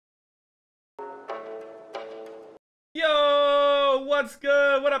What's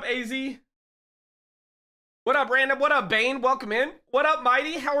good? What up, AZ? What up, Random? What up, Bane? Welcome in. What up,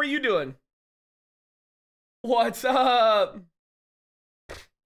 Mighty? How are you doing? What's up?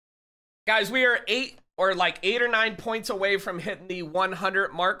 Guys, we are 8 or 9 points away from hitting the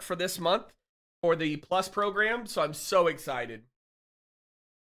 100 mark for this month for the Plus program, so I'm so excited.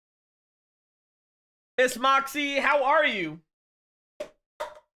 Miss Moxie, how are you?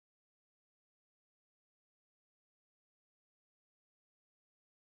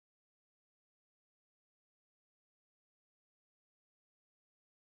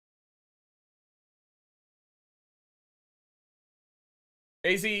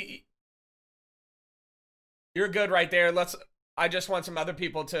 AZ, you're good right there. I just want some other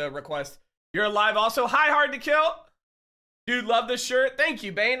people to request. You're live also. Hi, Hard to Kill. Dude, love this shirt. Thank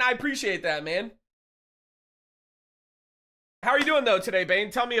you, Bane. I appreciate that, man. How are you doing, though, today,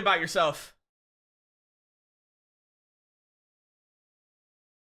 Bane? Tell me about yourself.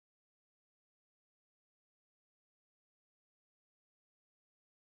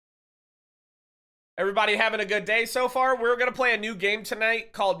 Everybody having a good day so far? We're going to play a new game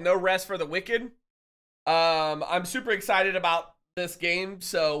tonight called No Rest for the Wicked. I'm super excited about this game,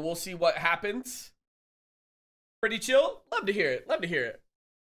 so we'll see what happens. Pretty chill? Love to hear it. Love to hear it.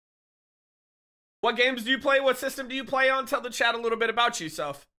 What games do you play? What system do you play on? Tell the chat a little bit about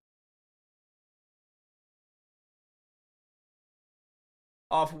yourself.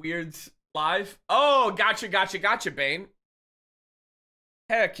 Off Weird's live. Oh, gotcha, Bane.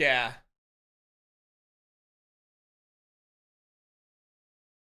 Heck yeah.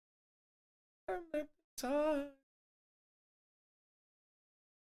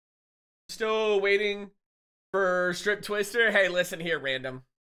 Still waiting for Strip Twister. Hey, listen here, Random.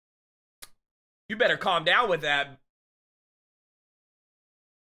 You better calm down with that.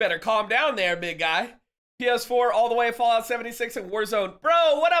 Better calm down there, big guy. PS4 all the way, Fallout 76 and Warzone.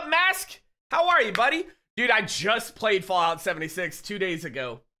 Bro, what up, Mask? How are you, buddy? Dude, I just played Fallout 76 2 days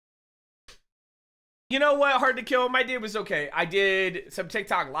ago. You know what? Hard to Kill. My day was okay. I did some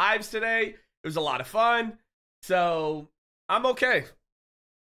TikTok lives today. It was a lot of fun. So, I'm okay.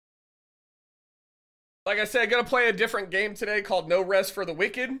 Like I said, gonna play a different game today called No Rest for the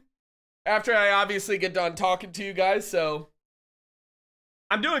Wicked. After I obviously get done talking to you guys, so.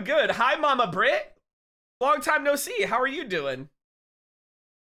 I'm doing good. Hi, Mama Britt. Long time no see. How are you doing?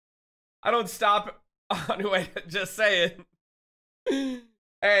 I don't stop. Anyway, just saying.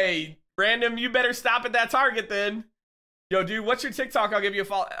 Hey, Random, you better stop at that target then. Yo, dude, what's your TikTok? I'll give you a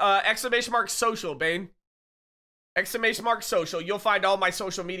follow. !social, Bane. !social. You'll find all my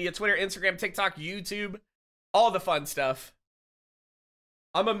social media, Twitter, Instagram, TikTok, YouTube, all the fun stuff.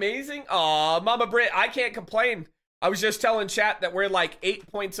 I'm amazing. Aw, Mama Britt, I can't complain. I was just telling chat that we're like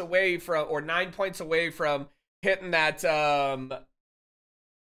 8 points away from, or 9 points away from hitting that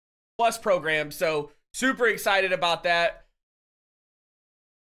Plus program. So super excited about that.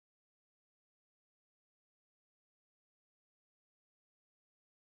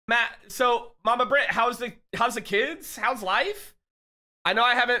 Matt, so Mama Britt, how's the kids? How's life? I know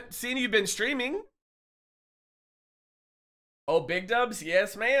I haven't seen you been streaming. Oh, Big Dubs?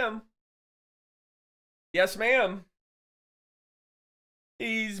 Yes, ma'am. Yes, ma'am.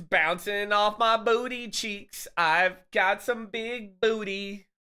 He's bouncing off my booty cheeks. I've got some big booty.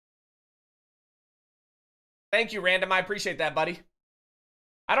 Thank you, Random. I appreciate that, buddy.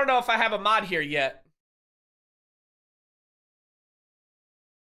 I don't know if I have a mod here yet.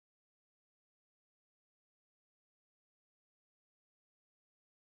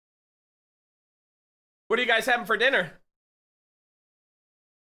 What are you guys having for dinner?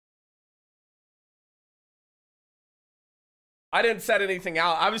 I didn't set anything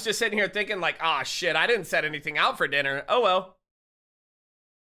out. I was just sitting here thinking like, ah, shit, I didn't set anything out for dinner. Oh, well.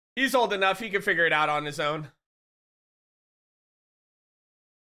 He's old enough. He can figure it out on his own.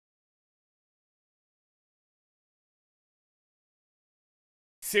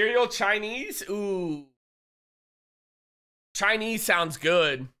 Cereal Chinese? Ooh. Chinese sounds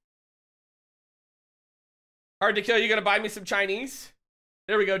good. Hard to Kill, you gonna buy me some Chinese?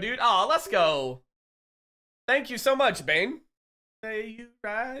 There we go, dude. Aw, let's go. Thank you so much, Bane. Say you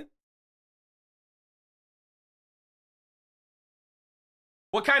right.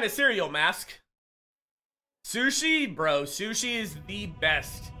 What kind of cereal, Mask? Sushi? Bro, sushi is the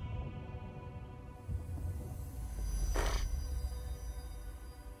best.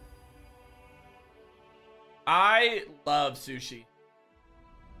 I love sushi.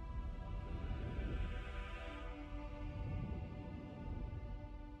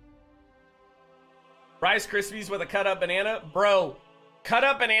 Rice Krispies with a cut up banana. Bro, cut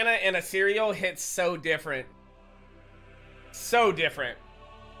up banana in a cereal hits so different. So different.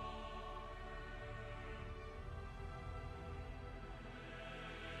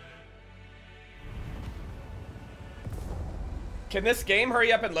 Can this game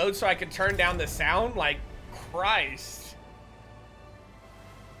hurry up and load so I can turn down the sound? Like, Christ.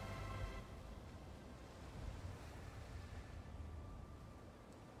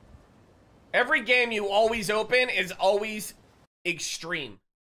 Every game you always open is always extreme.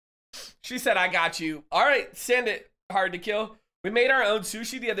 She said, I got you. All right, send it. Hard to kill. We made our own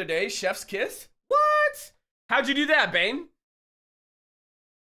sushi the other day. Chef's kiss. What? How'd you do that, Bane?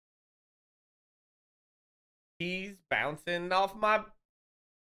 He's bouncing off my...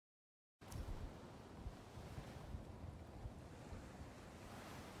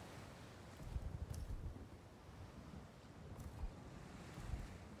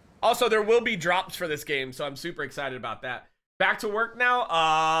 Also, there will be drops for this game, so I'm super excited about that. Back to work now?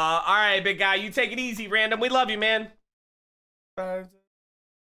 All right, big guy. You take it easy, Random. We love you, man.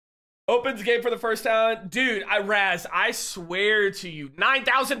 Opens game for the first time. Dude, Raz, I swear to you,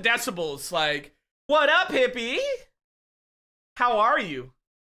 9,000 decibels. Like, what up, hippie? How are you?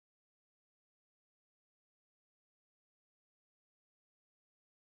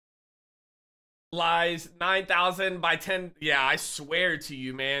 Lies, 9,000 by 10. Yeah, I swear to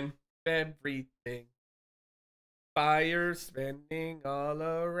you, man. Everything. Fire spinning all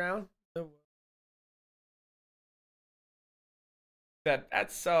around the world.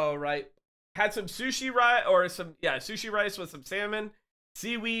 That's so right. Had some sushi rice, or some, yeah, sushi rice with some salmon,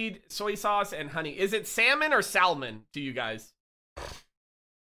 seaweed, soy sauce, and honey. Is it salmon or salmon to you guys?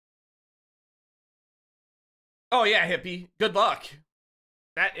 Oh yeah, hippie. Good luck.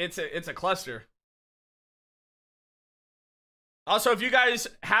 That it's a cluster. Also, if you guys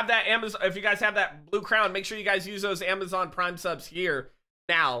have that Amazon, if you guys have that Blue Crown, make sure you guys use those Amazon Prime subs here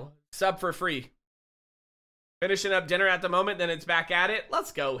now. Sub for free. Finishing up dinner at the moment, then it's back at it.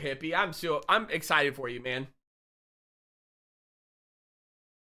 Let's go, hippie. I'm excited for you, man.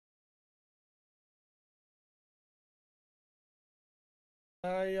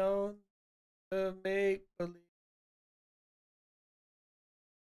 I own the make believe.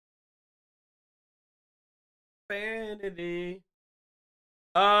 Vanity.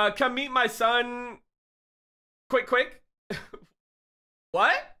 Come meet my son. Quick.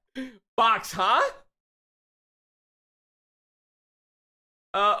 What? Box, huh?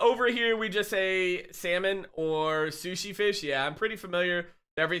 Over here we just say salmon or sushi fish. Yeah, I'm pretty familiar with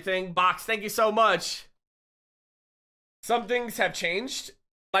everything. Box, thank you so much. Some things have changed.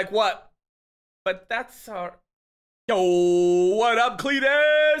 Like what? But that's our... Yo, what up,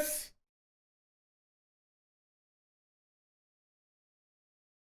 Cletus?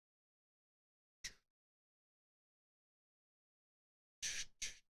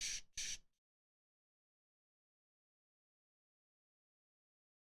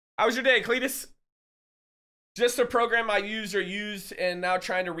 How was your day, Cletus? Just a program I used and now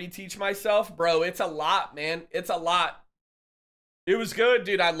trying to reteach myself. Bro, it's a lot, man. It's a lot. It was good,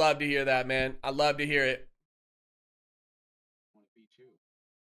 dude. I'd love to hear that, man. I'd love to hear it.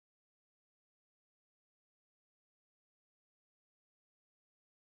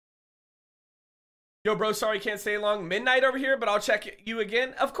 Yo, bro, sorry can't stay long. Midnight over here, but I'll check you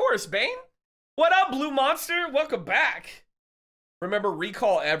again. Of course, Bane. What up, Blue Monster? Welcome back. Remember,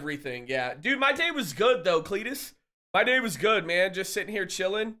 recall everything. Yeah. Dude, my day was good, though, Cletus. My day was good, man. Just sitting here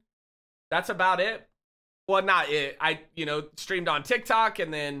chilling. That's about it. Well, not it. I, streamed on TikTok,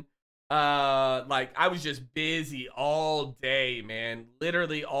 and then, like, I was just busy all day, man.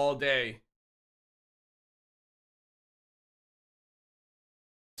 Literally all day.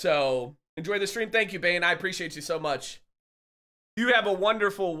 So, enjoy the stream. Thank you, Bane. I appreciate you so much. You have a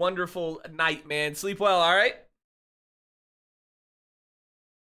wonderful, wonderful night, man. Sleep well, all right?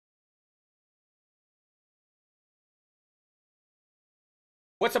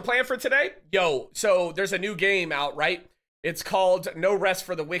 What's the plan for today? Yo, so there's a new game out, right? It's called No Rest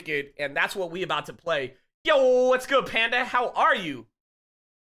for the Wicked, and that's what we about to play. Yo, what's good, Panda? How are you?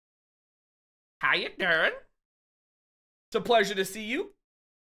 How you doing? It's a pleasure to see you.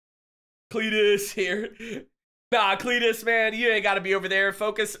 Cletus here. Nah, Cletus, man, you ain't got to be over there.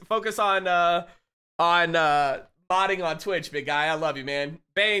 Focus on modding on Twitch, big guy. I love you, man.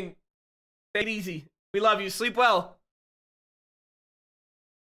 Bane, take it easy. We love you. Sleep well.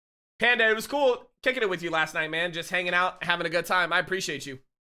 Panda, it was cool kicking it with you last night, man. Just hanging out, having a good time. I appreciate you.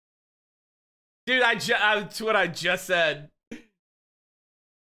 Dude, that's what I just said.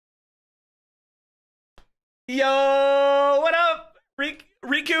 Yo, what up?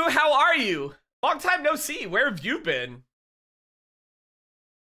 Riku, how are you? Long time no see. Where have you been?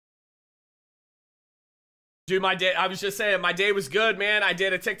 Dude, my day, I was just saying, my day was good, man. I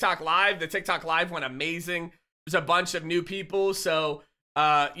did a TikTok live. The TikTok live went amazing. There's a bunch of new people. So,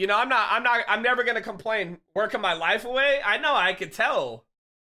 you know, I'm never going to complain working my life away. I know, I could tell.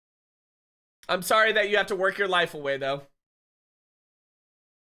 I'm sorry that you have to work your life away, though.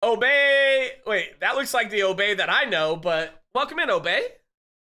 Obey. Wait, that looks like the Obey that I know, but welcome in, Obey.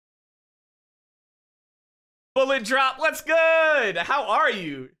 Bullet drop. What's good? How are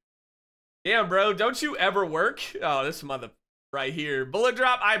you? Damn, bro, don't you ever work? Oh, this mother right here. Bullet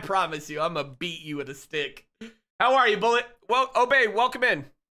drop, I promise you, I'm gonna beat you with a stick. How are you, Bullet? Well, Obey, welcome in.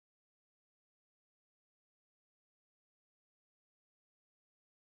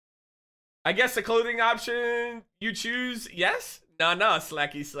 I guess the clothing option you choose, yes? No,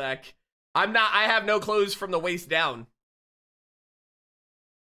 slacky slack. I have no clothes from the waist down.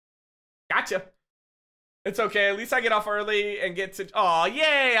 Gotcha. It's okay. At least I get off early and get to... Oh,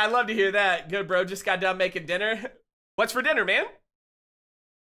 yay. I love to hear that. Good, bro. Just got done making dinner. What's for dinner, man?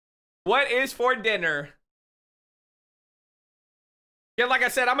 What is for dinner? Yeah, like I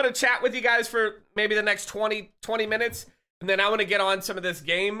said, I'm going to chat with you guys for maybe the next 20 minutes. And then I want to get on some of this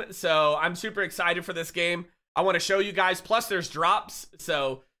game. So I'm super excited for this game. I want to show you guys. Plus, there's drops.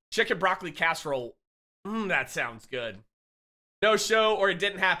 So chicken broccoli casserole. That sounds good. No show or it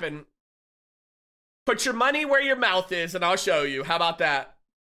didn't happen. Put your money where your mouth is and I'll show you. How about that?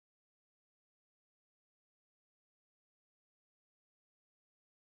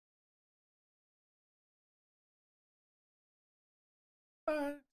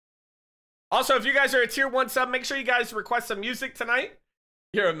 Also, if you guys are a tier 1 sub, make sure you guys request some music tonight.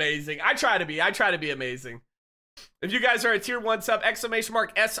 You're amazing. I try to be amazing. If you guys are a tier 1 sub,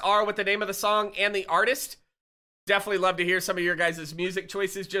 !SR with the name of the song and the artist. Definitely love to hear some of your guys' music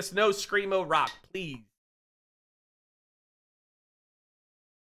choices. Just no Screamo rock, please.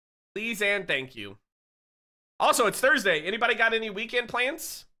 Please and thank you. Also, it's Thursday. Anybody got any weekend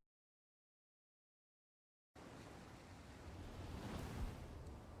plans?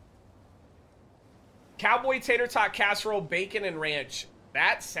 Cowboy tater tot casserole, bacon and ranch.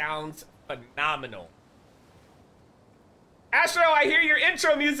 That sounds phenomenal. Astro, I hear your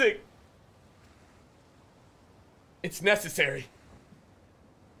intro music. It's necessary.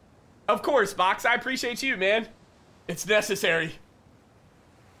 Of course, Box. I appreciate you, man. It's necessary.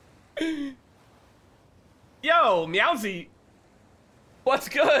 Yo, Meowsy. What's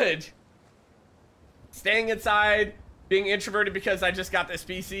good? Staying inside, being introverted because I just got this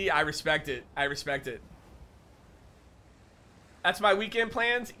PC. I respect it. I respect it. That's my weekend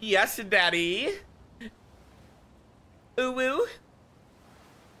plans. Yes, daddy. Ooh, woo.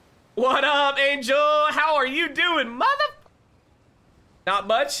 What up, Angel? How are you doing, mother? Not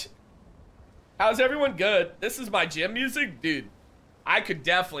much. How's everyone? Good. This is my gym music? Dude, I could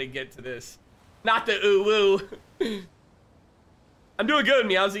definitely get to this. Not the ooh, woo. I'm doing good,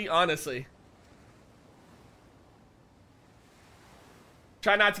 Meowsy, honestly.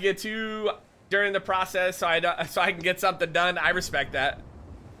 Try not to get too during the process so I can get something done. I respect that.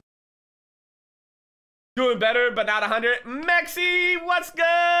 Doing better, but not 100. Mexi, what's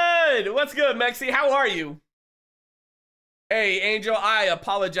good? What's good, Mexi? How are you? Hey, Angel, I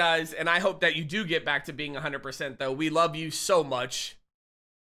apologize, and I hope that you do get back to being 100%, though. We love you so much.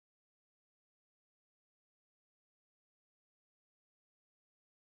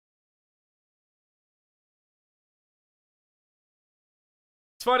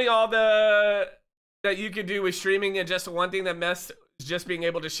 It's funny all that you can do with streaming, and just one thing that messed is just being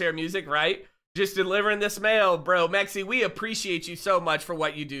able to share music, right? Just delivering this mail, bro. Mexi, we appreciate you so much for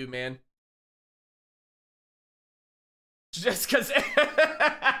what you do, man. Just cause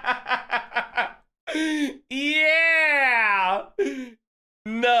yeah.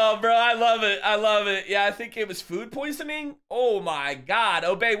 No, bro, I love it. I love it. Yeah, I think it was food poisoning. Oh my God.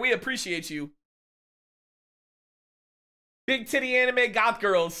 Obey, we appreciate you. Big titty anime goth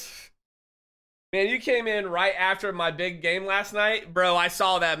girls. Man, you came in right after my big game last night. Bro, I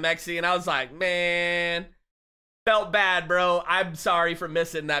saw that, Mexi, and I was like, man, felt bad, bro. I'm sorry for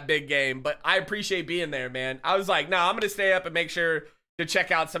missing that big game, but I appreciate being there, man. I was like, no, I'm going to stay up and make sure to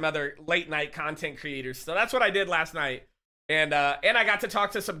check out some other late night content creators. So that's what I did last night. And I got to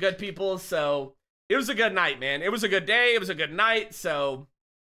talk to some good people. So it was a good night, man. It was a good day. It was a good night. So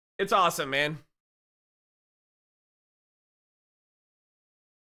it's awesome, man.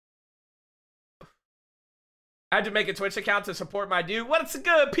 I had to make a Twitch account to support my dude. What's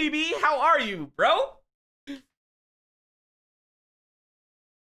good, PB? How are you, bro?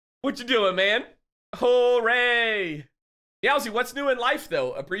 What you doing, man? Hooray! Meowsy, what's new in life,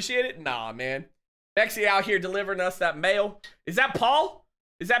 though? Appreciate it? Nah, man. Mexi out here delivering us that mail. Is that Paul?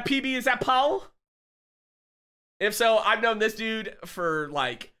 Is that PB? Is that Paul? If so, I've known this dude for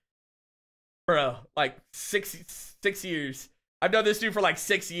like, bro, like six years. I've known this dude for like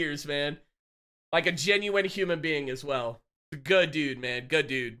 6 years, man. Like a genuine human being as well. Good dude, man. Good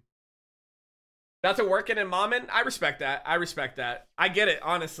dude. That's a working and momming. I respect that. I respect that. I get it,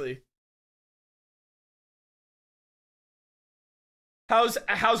 honestly.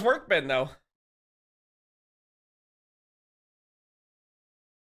 How's work been though?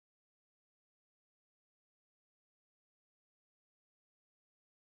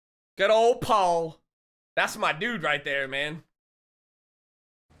 Good old Paul. That's my dude right there, man.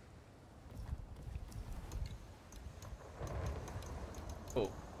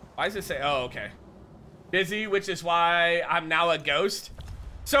 Oh, why does it say? Oh, okay. Busy, which is why I'm now a ghost.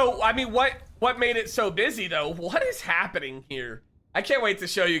 So, I mean, what made it so busy though? What is happening here? I can't wait to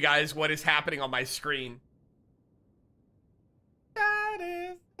show you guys what is happening on my screen.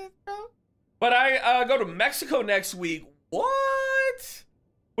 But I go to Mexico next week. What?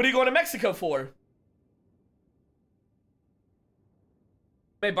 What are you going to Mexico for?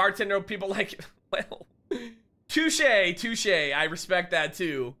 Hey, bartender, people like it. Well, touche, touche. I respect that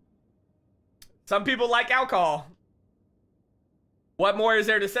too. Some people like alcohol. What more is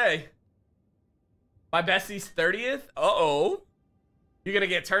there to say? My bestie's 30th? Uh-oh. You gonna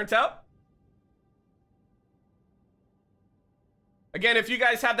get turned up? Again, if you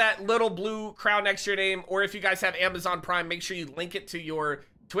guys have that little blue crown next to your name, or if you guys have Amazon Prime, make sure you link it to your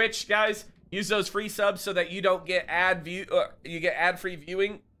Twitch, guys. Use those free subs so that you don't get you get ad-free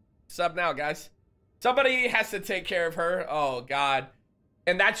viewing. Sub now, guys. Somebody has to take care of her. Oh, God.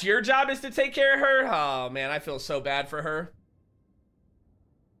 And that's your job, is to take care of her? Oh, man, I feel so bad for her.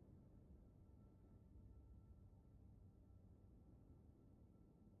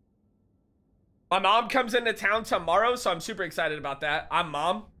 My mom comes into town tomorrow, so I'm super excited about that. I'm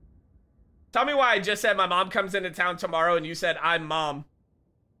mom. Tell me why I just said my mom comes into town tomorrow and you said I'm mom.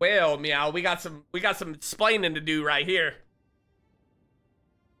 Well, meow, we got some explaining to do right here.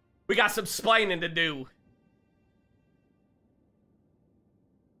 We got some explaining to do.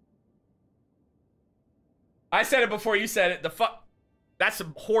 I said it before you said it. That's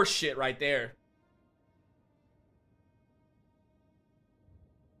some horse shit right there.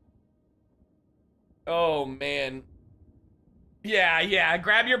 Oh, man. Yeah.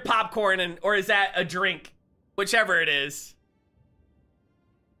 Grab your popcorn or is that a drink? Whichever it is.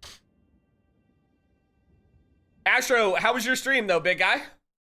 Astro, how was your stream though, big guy?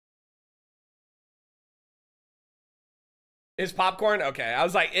 Is popcorn? Okay, I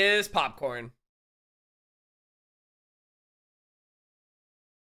was like, is popcorn.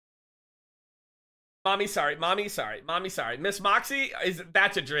 Mommy, sorry. Miss Moxie,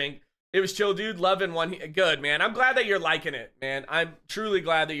 that's a drink. It was chill, dude. Loving one. Good, man. I'm glad that you're liking it, man. I'm truly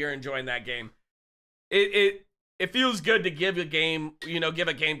glad that you're enjoying that game. It feels good to give a game, give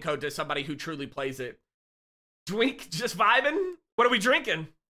a game code to somebody who truly plays it. Drink, just vibing? What are we drinking?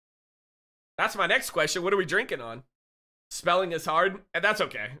 That's my next question. What are we drinking on? Spelling is hard, and that's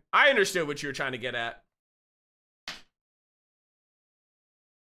okay. I understood what you were trying to get at.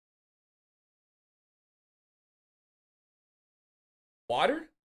 Water?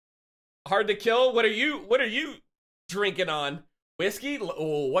 Hard to kill? What are you drinking on? Whiskey?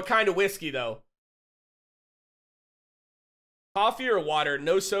 Oh, what kind of whiskey though? Coffee or water?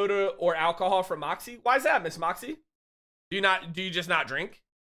 No soda or alcohol from Moxie? Why is that, Miss Moxie? Do you just not drink?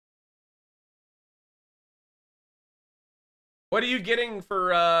 What are you getting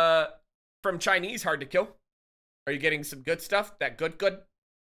for from Chinese hard to kill? Are you getting some good stuff? That good?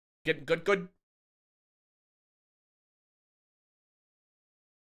 Getting good?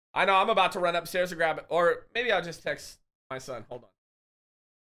 I know I'm about to run upstairs to grab it. Or maybe I'll just text my son. Hold on.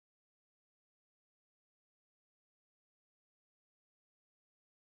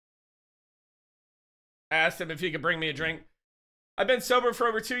 I asked him if he could bring me a drink. I've been sober for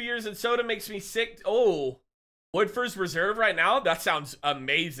over 2 years and soda makes me sick. Oh, Woodford's Reserve right now? That sounds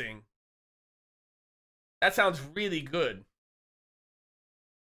amazing. That sounds really good.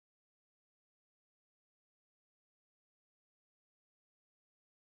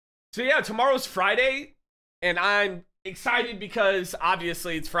 So yeah, tomorrow's Friday, and I'm excited because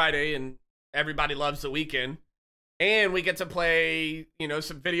obviously it's Friday and everybody loves the weekend. And we get to play,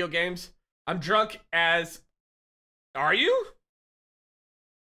 some video games. I'm drunk as... Are you?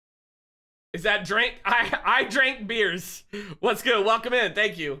 Is that drink? I drank beers. What's good? Welcome in.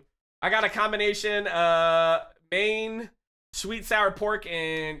 Thank you. I got a combination, Maine, sweet sour pork,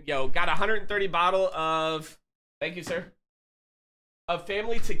 and, got a 130 bottle of... Thank you, sir. Of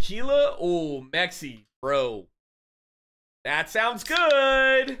family tequila. Oh, Mexi, bro. That sounds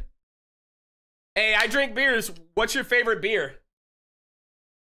good. Hey, I drink beers. What's your favorite beer?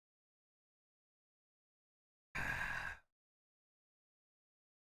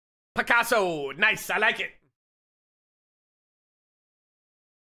 Picasso. Nice. I like it.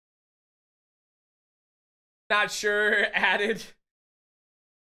 Not sure. Added.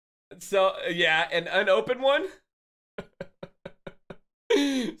 So, yeah, an unopened one?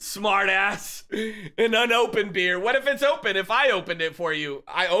 Smart ass. An unopened beer. What if it's open? If I opened it for you?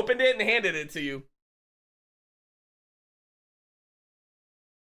 I opened it and handed it to you.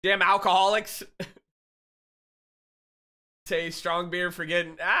 Damn alcoholics. Say strong beer for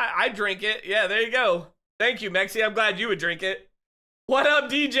getting... I drink it. Yeah, there you go. Thank you, Mexi. I'm glad you would drink it. What up,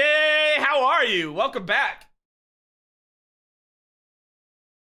 DJ? How are you? Welcome back.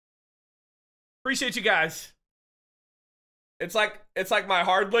 Appreciate you guys. It's like my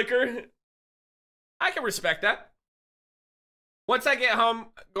hard liquor. I can respect that. Once I get home,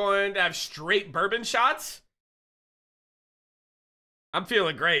 going to have straight bourbon shots. I'm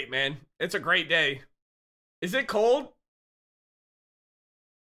feeling great, man. It's a great day. Is it cold?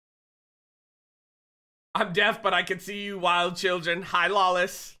 I'm deaf, but I can see you, wild children. Hi,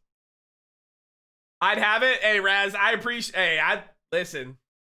 Lawless. I'd have it. Hey, Raz, I appreciate... Hey, listen.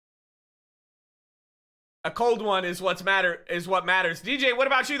 A cold one is what matters. DJ, what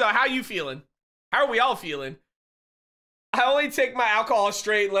about you, though? How you feeling? How are we all feeling? I only take my alcohol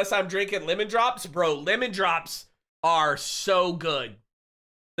straight unless I'm drinking lemon drops. Bro, lemon drops are so good.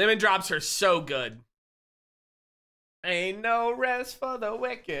 Lemon drops are so good. Ain't no rest for the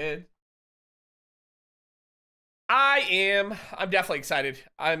wicked. I'm definitely excited.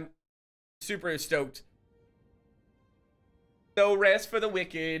 I'm super stoked. No rest for the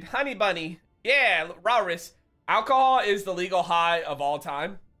wicked. Honey bunny. Yeah, Rauris. Alcohol is the legal high of all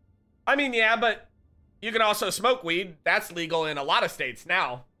time. I mean, yeah, but you can also smoke weed. That's legal in a lot of states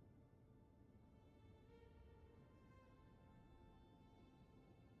now.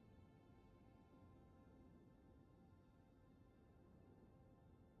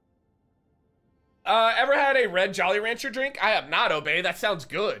 Ever had a red Jolly Rancher drink? I have not, Obey. That sounds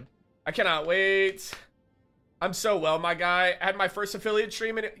good. I cannot wait. I'm so well, my guy. I had my first affiliate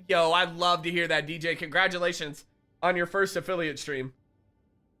stream. Yo, I'd love to hear that, DJ. Congratulations on your first affiliate stream.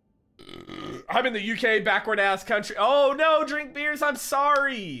 I'm in the UK, backward-ass country. Oh, no, drink beers. I'm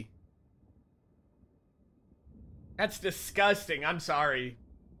sorry. That's disgusting. I'm sorry.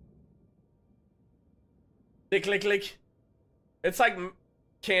 Lick, lick, lick. It's like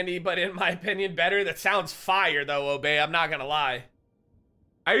candy, but in my opinion, better. That sounds fire, though, Obey. I'm not gonna lie.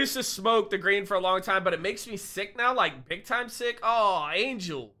 I used to smoke the green for a long time, but it makes me sick now, like big time sick. Oh,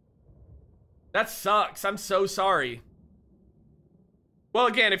 Angel. That sucks. I'm so sorry. Well,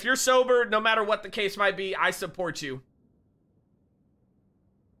 again, if you're sober, no matter what the case might be, I support you.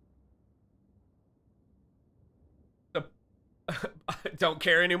 Don't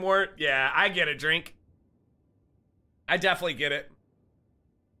care anymore? Yeah, I get a drink. I definitely get it.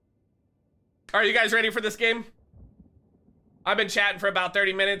 Are you guys ready for this game? I've been chatting for about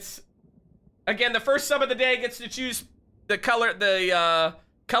 30 minutes. Again, the first sub of the day gets to choose the color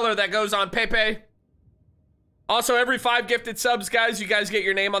that goes on Pepe. Also, every 5 gifted subs, guys, you guys get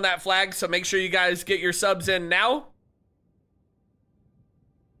your name on that flag, so make sure you guys get your subs in now.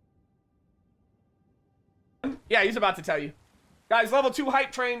 Yeah, he's about to tell you. Guys, level 2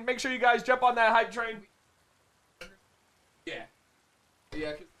 hype train. Make sure you guys jump on that hype train. Yeah.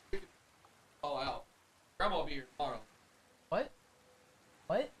 Yeah, because we can all out. Grandma will be here tomorrow. What?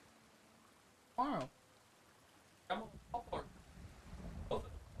 What? Tomorrow. Grandma will be here. Both of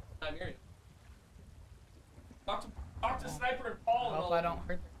them. I'm here. Talk to Sniper and Paul. I hope I don't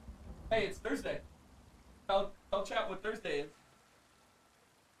hurt them. Hey, it's Thursday. Tell chat what Thursday is.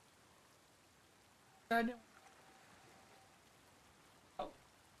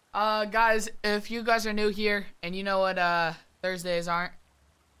 Guys, if you guys are new here and you know what Thursdays aren't,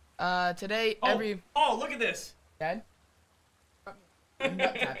 today Oh, look at this. Dad? I'm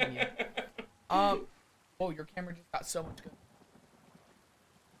not tapping you. Oh, your camera just got so much good.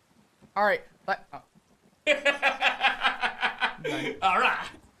 All right, but all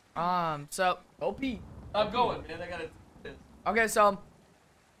right. So OP. I'm going, man. I gotta do this. Okay, so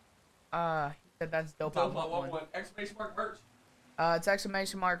he said that's dope. Dope, I want one. Exclamation mark merch. It's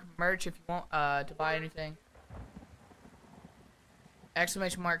exclamation mark merch if you want to buy anything.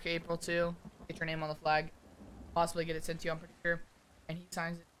 Exclamation mark April 2. Get your name on the flag. Possibly get it sent to you, I'm pretty sure. And he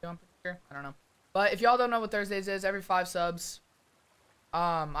signs it too, I'm pretty sure. I don't know. But if y'all don't know what Thursdays is, every 5 subs,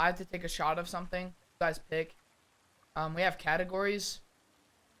 I have to take a shot of something. You guys pick. We have categories.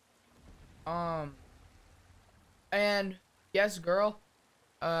 And yes, girl.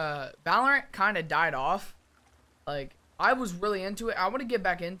 Valorant kind of died off. Like, I was really into it. I want to get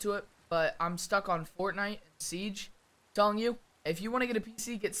back into it, but I'm stuck on Fortnite and Siege. I'm telling you, if you want to get a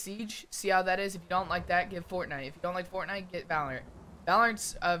PC, get Siege. See how that is. If you don't like that, get Fortnite. If you don't like Fortnite, get Valorant.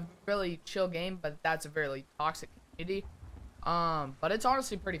 Valorant's a really chill game, but that's a very toxic community. But it's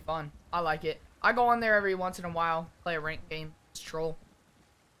honestly pretty fun. I like it. I go on there every once in a while, play a ranked game. It's troll.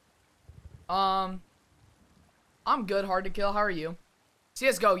 I'm good, hard to kill. How are you?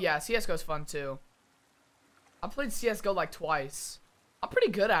 CSGO, yeah, CSGO's fun too. I played CSGO like twice. I'm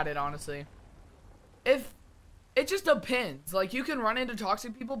pretty good at it, honestly. If it just depends. Like, you can run into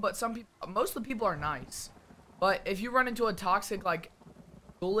toxic people, but most of the people are nice. But if you run into a toxic, like,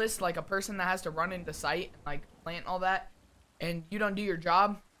 duelist, like a person that has to run into site and like plant all that, and you don't do your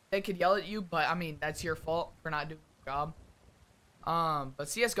job, they could yell at you, but I mean, that's your fault for not doing your job. But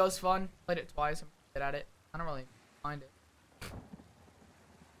CSGO's fun. Played it twice. I'm good at it. I don't really mind it.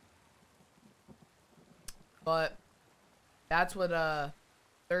 But that's what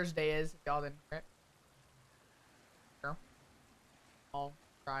Thursday is, if y'all didn't hear it. Sure. I'll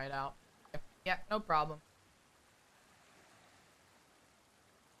try it out. Yeah, no problem.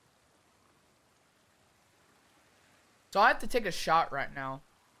 So I have to take a shot right now.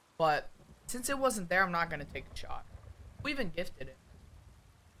 But since it wasn't there, I'm not going to take a shot. Who even gifted it?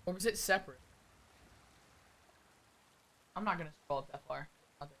 Or was it separate? I'm not going to scroll up that far.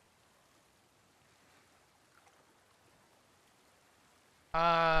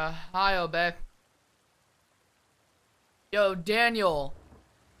 Hi, Obek. Yo, Daniel.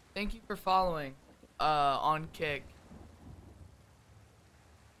 Thank you for following, on Kick.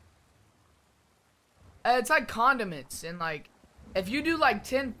 It's like condiments, and like, if you do like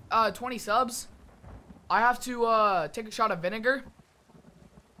 20 subs, I have to, take a shot of vinegar.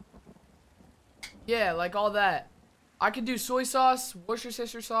 Yeah, like all that. I could do soy sauce,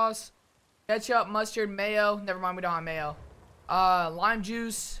 Worcestershire sauce, ketchup, mustard, mayo. Never mind, we don't have mayo. Lime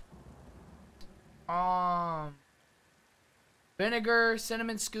juice, vinegar,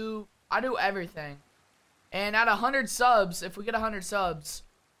 cinnamon scoop. I do everything. And at 100 subs, if we get 100 subs,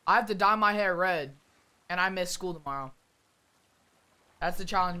 I have to dye my hair red, and I miss school tomorrow. That's the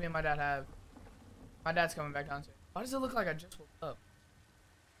challenge me and my dad have. My dad's coming back downstairs. Why does it look like I just woke up?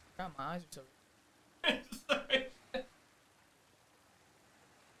 God, my eyes are so. Sorry.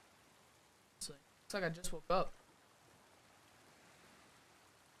 Looks like I just woke up.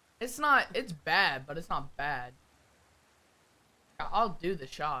 It's not, it's bad, but it's not bad. I'll do the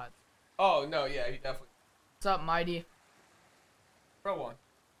shots. Oh, no, yeah, he definitely. What's up, Mighty? Throw one.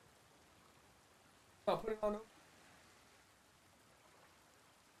 Oh, put it on over.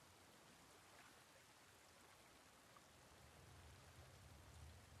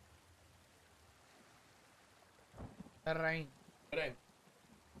 Rain. Rain.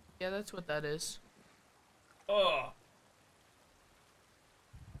 Yeah, that's what that is. Oh.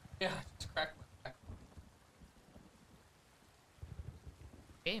 Yeah, I just cracked my back.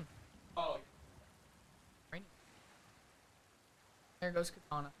 Game. Oh, yeah. Raining. There goes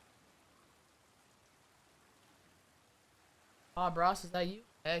Katana. Ah, Bros, is that you?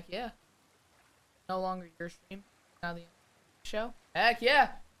 Heck yeah. No longer your stream. Now the show. Heck yeah.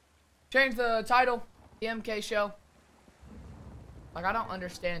 Change the title. The MK show. Like, I don't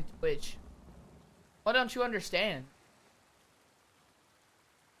understand Twitch. What don't you understand?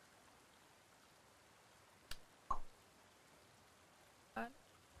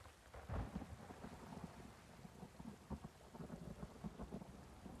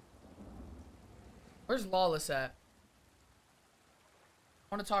 Where's Lawless at?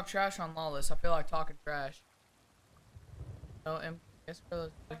 I want to talk trash on Lawless. I feel like talking trash. No,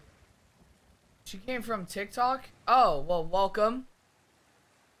 she came from TikTok? Oh, well, welcome.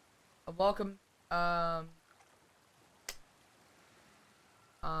 Welcome. I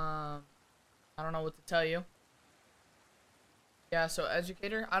don't know what to tell you. Yeah, so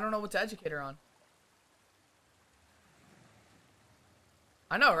educator? I don't know what to educate her on.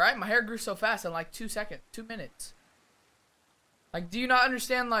 I know, right? My hair grew so fast in like 2 minutes. Like, do you not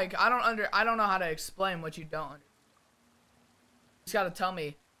understand? Like, I don't know how to explain what you don't understand. You just gotta tell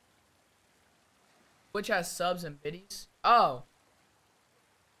me. Which has subs and biddies? Oh.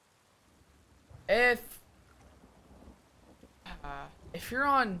 If you're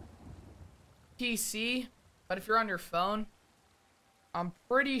on PC, but if you're on your phone, I'm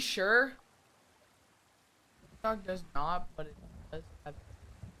pretty sure TikTok does not, but it does have.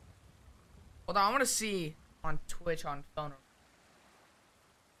 Hold on, I want to see on Twitch on phone.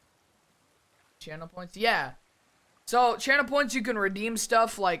 Channel points, yeah. So channel points, you can redeem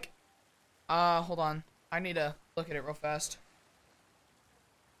stuff like, hold on, I need to look at it real fast.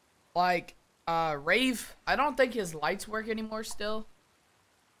 Like, Rave, I don't think his lights work anymore still.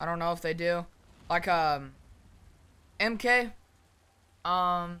 I don't know if they do. Like, MK,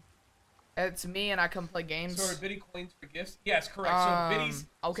 it's me and I come play games. So are biddy coins for gifts? Yes, correct. So biddies.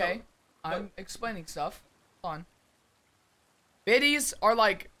 Okay, So, I'm explaining stuff. Hold on. Biddies are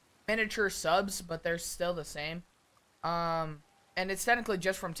like miniature subs, but they're still the same. And it's technically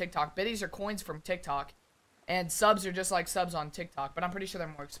just from TikTok. Biddies are coins from TikTok, and subs are just like subs on TikTok. But I'm pretty sure they're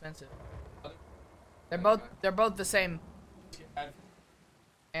more expensive. They're both the same.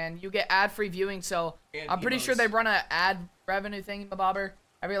 And you get ad-free viewing, so I'm pretty sure they run a ad revenue thingamabobber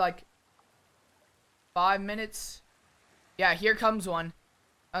every like 5 minutes. Yeah, here comes one.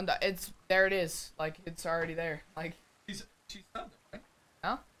 And there it is. Like, it's already there. Like, she's subbed, right?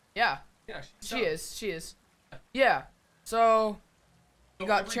 huh? Yeah. Yeah, she is. Yeah. So you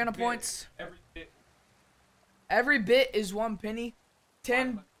got channel points. Every bit is 1 penny.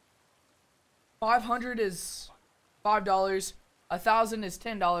 500 is $5. 1,000 is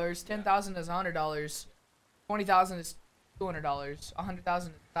 $10. 10,000 is $100. 20,000 is $200.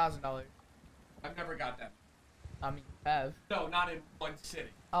 100,000 is $1,000. I've never got that. I mean, you have. No, not in one city.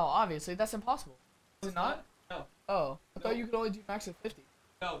 Oh, obviously, that's impossible. Is it not? No. Oh, I thought you could only do max of 50.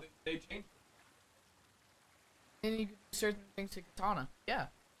 No, they changed it. And you can do certain things to Katana. Yeah.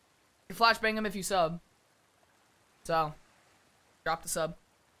 You can flashbang him if you sub. So, drop the sub.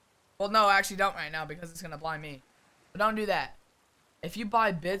 Well, no, actually don't right now because it's going to blind me. But don't do that. If you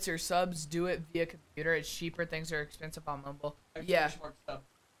buy bits or subs, do it via computer. It's cheaper. Things are expensive on mobile. Yeah.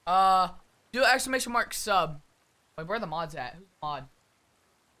 Sub. Do exclamation mark sub. Wait, where are the mods at? Who's the mod?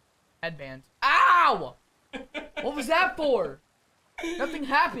 Headbands. Ow! What was that for? Nothing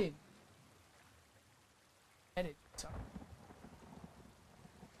happened. Edit. Sorry.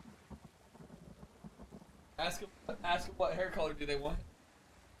 Ask them what hair color do they want.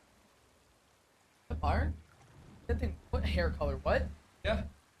 The bar? What hair color? What? Yeah.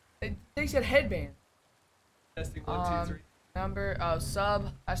 They said headband. Testing 1, 2, 3. Number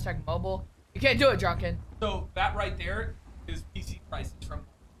sub hashtag mobile. You can't do it, Drunken. So that right there is PC prices from.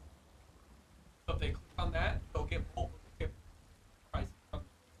 So if they click on that, they'll get both prices from.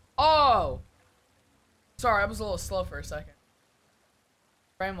 Oh. Sorry, I was a little slow for a second.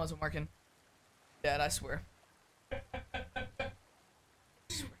 Brain wasn't working. Dad, I swear.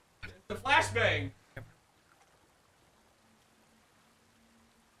 The flashbang.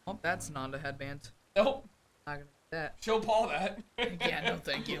 Oh, that's not a headband. Nope. Not gonna do that. Show Paul that. Yeah, no,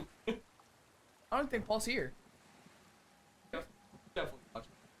 thank you. I don't think Paul's here. Definitely watch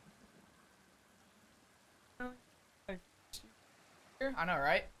Here? I know,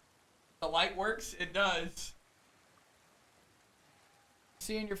 right? The light works. It does.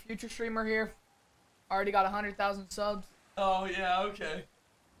 Seeing your future streamer here. Already got 100,000 subs. Oh yeah. Okay.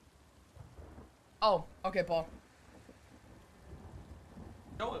 Oh, okay, Paul.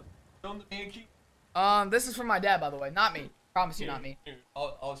 Show him. Show him the man key. This is from my dad, by the way. Not me. Promise you, not me.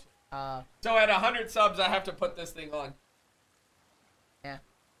 I'll show. So at 100 subs, I have to put this thing on. Yeah.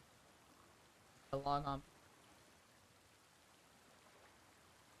 Log on.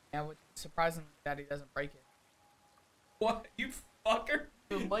 Yeah, which surprisingly that he doesn't break it. What? You fucker?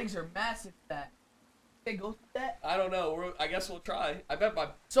 The legs are massive. That. They go through that. I don't know. I guess we'll try. I bet my.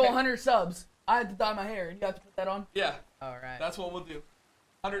 So 100 subs. I had to dye my hair, and you have to put that on. Yeah. All right. That's what we'll do.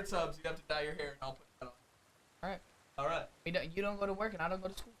 100 subs, you have to dye your hair, and I'll put that on. All right. All right. You don't go to work, and I don't go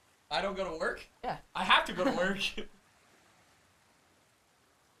to school. I don't go to work? Yeah. I have to go to work.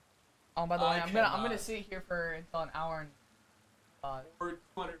 Oh, by the way, I'm gonna sit here for until an hour and. For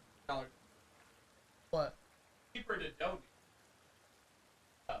 $200. What? Cheaper to donate.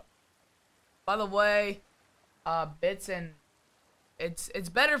 Oh. By the way, bits and it's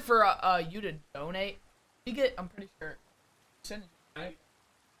better for you to donate. We get, I'm pretty sure,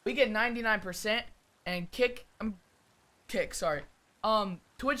 we get 99%, and sorry.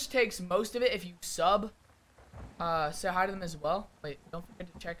 Twitch takes most of it if you sub. Say hi to them as well. Wait, don't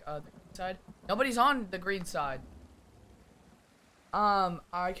forget to check the green side. Nobody's on the green side.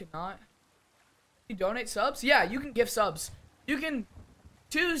 I cannot. You donate subs? Yeah, you can gift subs. You can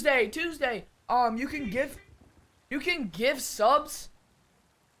Tuesday. You can give subs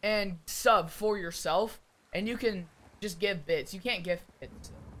and sub for yourself, and you can just give bits. You can't give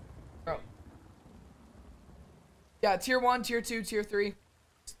bits, bro. Yeah, tier 1, tier 2, tier 3.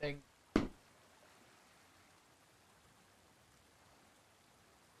 This thing.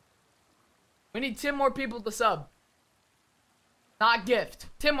 We need 10 more people to sub. Not gift.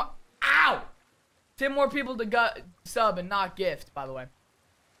 10 more. Ow! 10 more people to sub and not gift, by the way.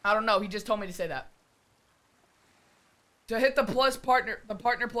 I don't know. He just told me to say that. to hit the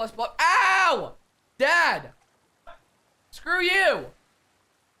partner plus. Ow! Dad! Screw you!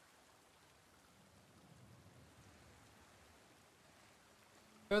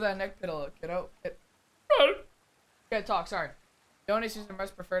 Throw that neck pillow, kiddo. Okay, talk, sorry. Donations are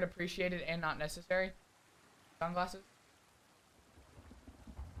most preferred, appreciated, and not necessary. Sunglasses.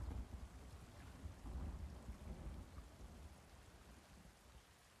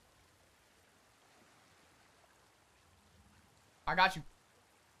 I got you.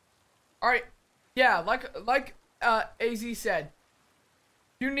 Alright. Yeah, like AZ said.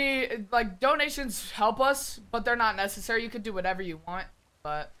 You need, like, donations help us, but they're not necessary. You could do whatever you want,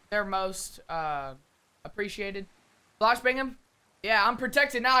 but they're most appreciated. Flash Bingham? Yeah, I'm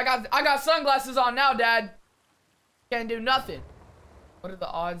protected now. I got sunglasses on now, Dad. Can't do nothing. What are the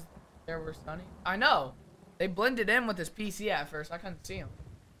odds there were sunny? I know. They blended in with this PC at first. I couldn't see them.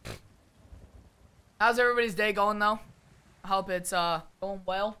 How's everybody's day going, though? I hope it's going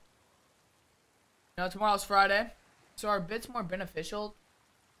well. You know, tomorrow's Friday, so are bits more beneficial to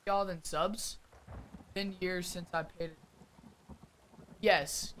y'all than subs? Been years since I paid it.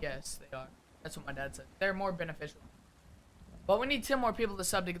 Yes, they are. That's what my dad said. They're more beneficial. But we need 10 more people to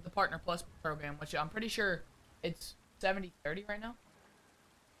sub to get the Partner Plus program, which I'm pretty sure it's 70-30 right now.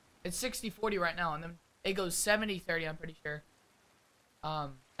 It's 60-40 right now, and then it goes 70-30, I'm pretty sure.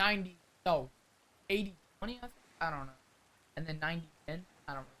 80-20, I think. I don't know. And then 90-10,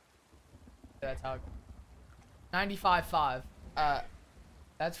 I don't know. That's how it goes. 95-5.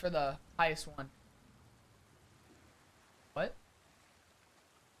 That's for the highest one. What?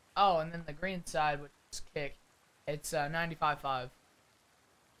 Oh, and then the green side, which is kick, it's 95-5.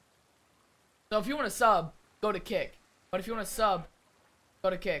 So if you want to sub, go to kick. But if you want to sub, go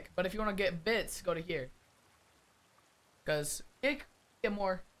to kick. But if you want to get bits, go to here. Because kick, get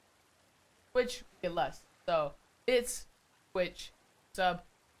more. Twitch, get less. So bits, Twitch, sub.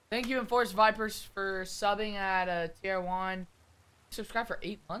 Thank you, Enforced Vipers, for subbing at tier 1. Subscribe for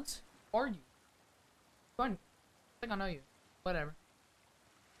 8 months? Or you? Go on. I think I know you. Whatever.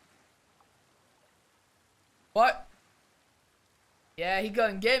 What? Yeah, he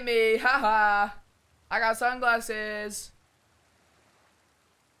couldn't get me. Haha. I got sunglasses.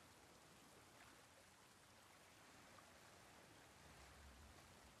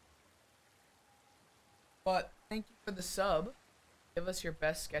 But thank you for the sub. Give us your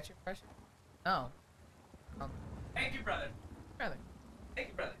best sketch impression. No. Thank you, brother. Brother. Thank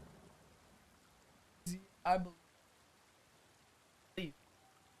you, brother. I believe.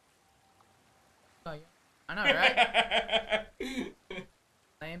 Oh, yeah. I know, right?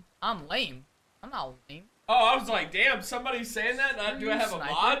 Lame. I'm lame. I'm not lame. Oh, I was like, damn, somebody's saying that? Do I have Sniper?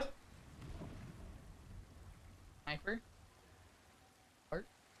 a mod? Sniper? Art?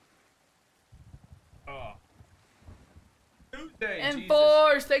 Oh. Tuesday,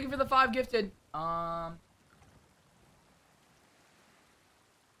 Enforce! Thank you for the 5 gifted. Oh,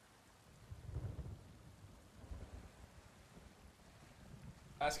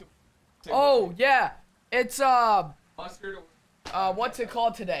 yeah. It's, Mustard or... what's it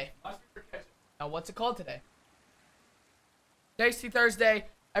called today? Mustard or ketchup? What's it called today? Tasty Thursday.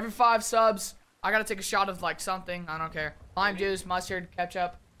 Every 5 subs, I gotta take a shot of, like, something. I don't care. Lime juice, mustard,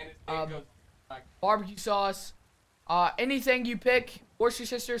 ketchup, barbecue sauce. Anything you pick.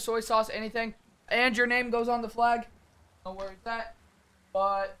 Worcestershire, soy sauce, anything. And your name goes on the flag. Don't worry about that.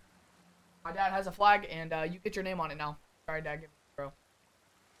 But my dad has a flag, and you get your name on it now. Sorry, Dad. Give me bro.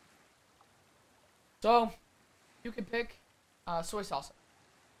 So, you can pick soy sauce.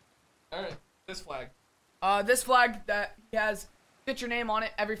 Alright, this flag. This flag that he has, get your name on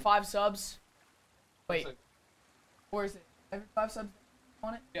it every 5 subs. Wait. Or is it every 5 subs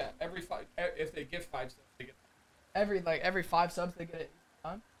on it? Yeah, every 5. If they give 5 subs, they get every 5 subs they get it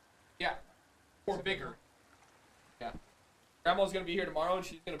done? Yeah. Or bigger. Yeah. Grandma's gonna be here tomorrow and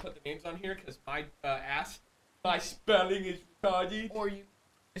she's gonna put the names on here because my spelling is retarded. Or you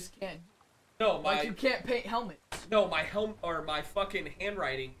just can't. No, like you can't paint helmets. No, my fucking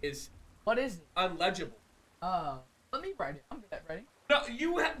handwriting is. What is it? Unlegible. Let me write it. I'm good at writing. No,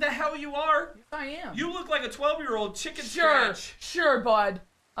 the hell you are. Yes, I am. You look like a 12-year-old chicken scratch. Sure, bud.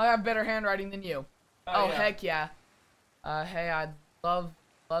 I have better handwriting than you. Oh yeah. Heck yeah. Hey, I'd love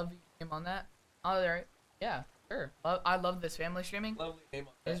your name on that. Oh, alright. Yeah, sure. I love this family streaming. Lovely name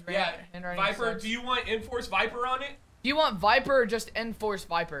on that. Yeah, handwriting Viper, sucks. do you want Enforce Viper on it? Do you want Viper or just Enforce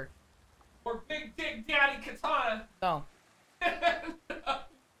Viper? Or Big Dick Daddy Katana? No.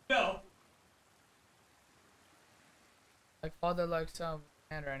 No. Like father, like son,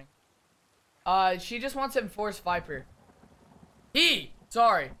 handwriting. She just wants Enforce Viper.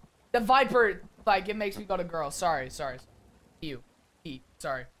 Sorry. The Viper, like, it makes me go to girl. Sorry. You. He.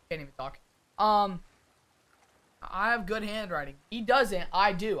 Sorry. Can't even talk. I have good handwriting. He doesn't.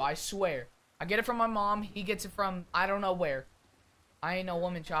 I do. I swear. I get it from my mom. He gets it from I don't know where. I ain't no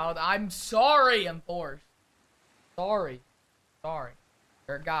woman, child. I'm sorry I'm forced. Sorry. Sorry.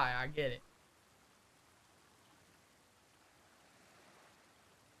 You're a guy. I get it.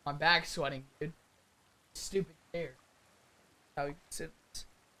 My back's sweating, dude. Stupid chair. How you sit.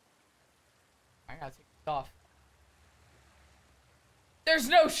 I gotta take this off. There's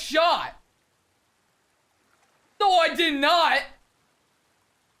no shot! No, I did not!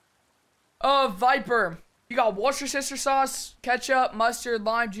 Viper. You got Worcestershire sauce, ketchup, mustard,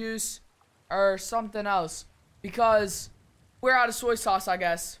 lime juice, or something else. Because we're out of soy sauce, I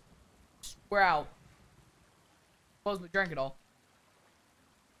guess. We're out. Suppose we drank it all.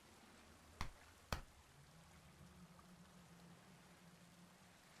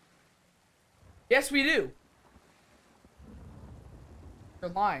 Yes, we do.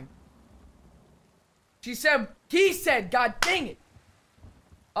 You're lying. She said, he said, God dang it.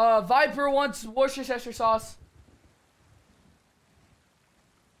 Viper wants Worcestershire sauce.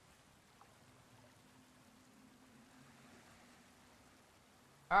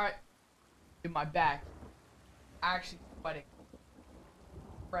 Alright. Dude, my back. Actually sweating.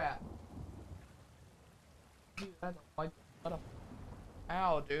 Crap. Dude, I don't like it.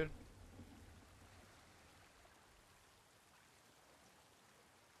 Ow, dude.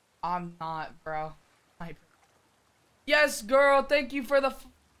 I'm not, bro. Yes, girl. Thank you for the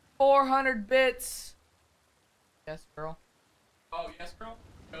 400 bits. Yes, girl. Oh, yes, girl?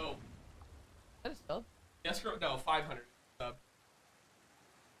 No. That is sub. Yes, girl? No, 500 sub.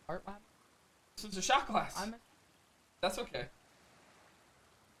 Art lab? This is a shot glass. That's okay.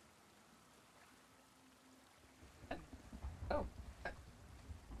 Oh.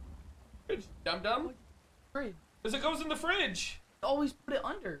 Fridge, dum-dum. Fridge. Because it goes in the fridge. Always put it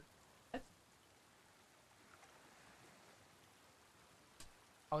under.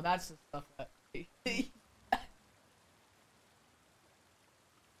 Oh, that's the stuff that.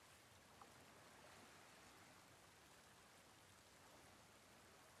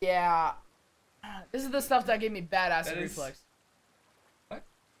 Yeah. This is the stuff that gave me bad acid reflux. What?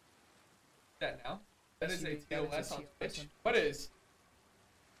 That now? That is a TOS on Twitch. TOS. What is?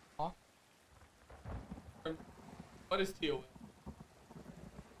 Huh? What is TOS?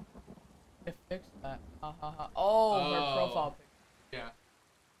 It fixed that. Oh, her profile picture. Yeah.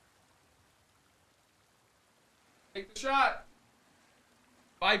 Take the shot.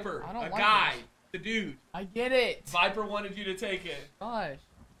 Viper, I don't a like guy, this. the dude. I get it. Viper wanted you to take it. Gosh.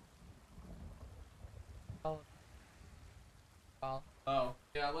 Oh. Well. Oh,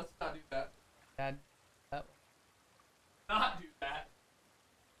 yeah, let's not do that. Dad. That. Not do that.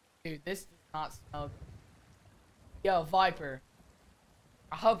 Dude, this does not smell good. Yo, Viper.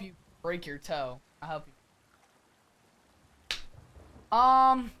 I hope you break your toe. I hope you.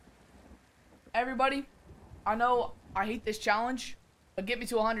 Everybody, I know I hate this challenge, but get me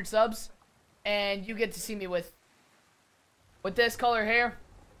to 100 subs, and you get to see me with this color hair.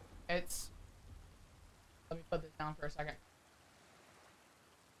 It's. Let me put this down for a second.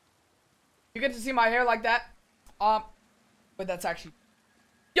 You get to see my hair like that. But that's actually.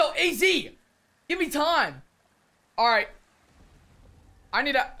 Yo, AZ, give me time. All right. I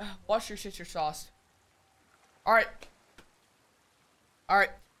need to wash your shit, your sauce. All right. All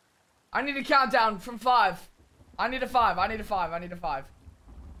right. I need a countdown from 5. I need a 5. I need a 5. I need a 5.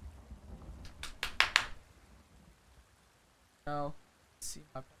 No. Let's see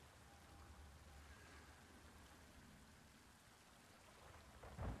my.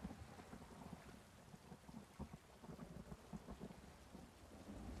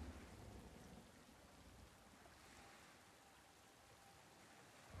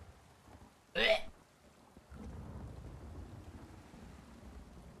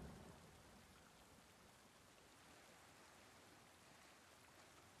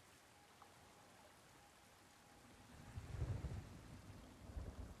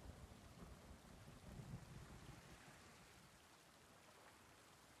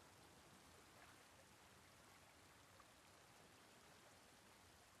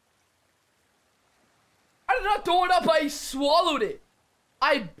 I did not throw it up, I swallowed it.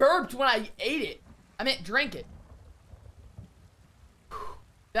 I burped when I ate it. I meant drink it.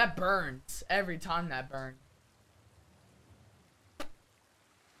 That burns. Every time that burns.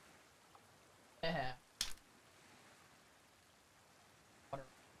 Yeah.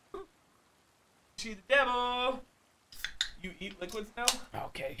 See the devil. You eat liquids now?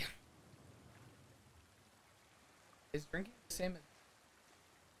 Okay. Is drinking the same as...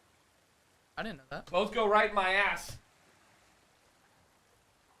 I didn't know that. Both go right in my ass.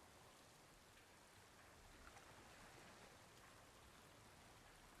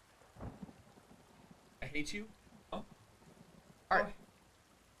 hate you. Oh. Alright.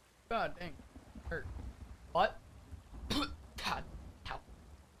 God dang. Hurt. What? God. Ow.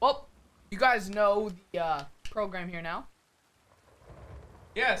 Well, you guys know the program here now.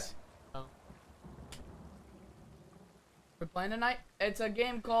 Yes. Oh. We're playing tonight. It's a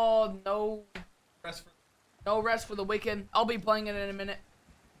game called No Rest for the Wicked. I'll be playing it in a minute.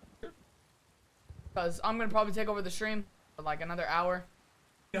 Because I'm going to probably take over the stream for like another hour.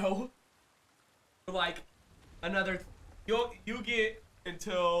 No. For like another... You get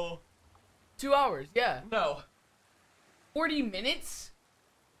until... 2 hours, yeah. No. 40 minutes?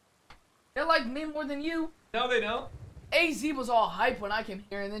 They're like me more than you. No, they don't. AZ was all hype when I came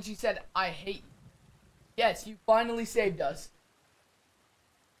here, and then she said, I hate you. Yes, you finally saved us.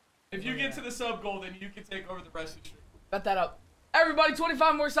 If you get to the sub goal, then you can take over the rest of the stream. Bet that up. Everybody,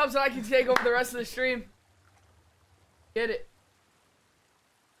 25 more subs and I can take over the rest of the stream. Get it.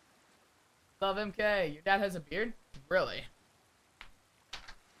 Love MK. Your dad has a beard? Really?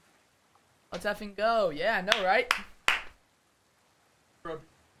 Let's effing go. Yeah, I know, right? Bro.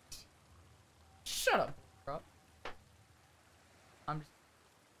 Shut up, bro. I'm just...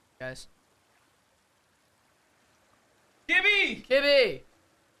 Guys. Gibby! Kibby!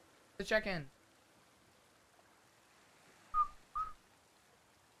 To check in.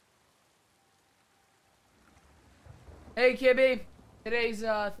 Hey, Kibby. Today's,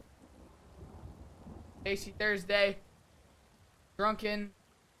 Tasty Thursday. Drunken.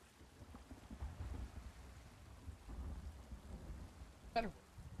 Better.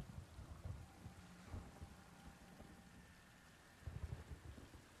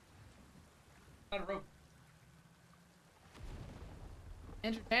 Not a rope.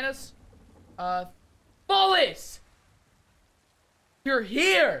 Entertain us. Bullis! You're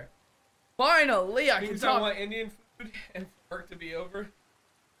here! Finally, I can Means talk. I want Indian food and work to be over.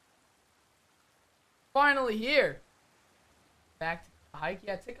 Finally here. Back to the hike.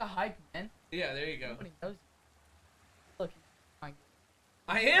 Yeah, take a hike, man. Yeah, there you go. Nobody knows. Look,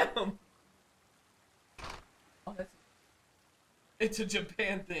 I am! oh, that's It's a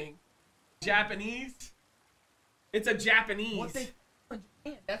Japan thing. Japanese? It's a Japanese. what they do in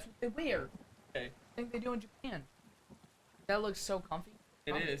Japan. That's what they wear. Okay. I think they do in Japan. That looks so comfy.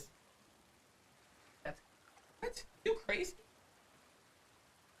 It is. That's What? You crazy?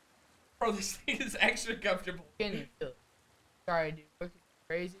 Bro, this thing is extra comfortable. can you feel it? Sorry, dude. Looking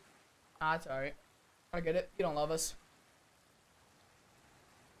crazy. Nah, it's alright. I get it. You don't love us.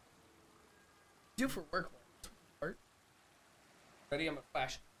 Do for work. Work. Ready? I'm a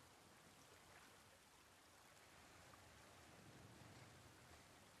flash.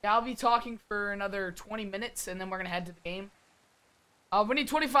 Yeah, I'll be talking for another 20 minutes, and then we're gonna head to the game. We need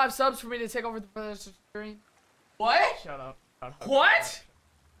 25 subs for me to take over the stream. What? Shut up. Shut up. What?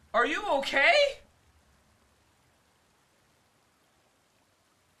 Are you okay?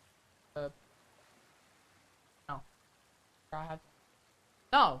 No. I have to.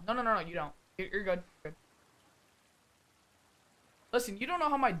 No, you don't. You're good. You're good. Listen, you don't know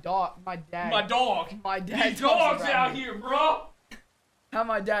how my dad. My dog. My dad. These dogs talks around out me. here, bro. How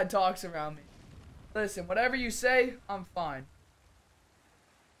my dad talks around me. Listen, whatever you say, I'm fine.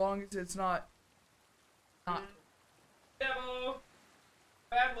 As long as it's not. Devil.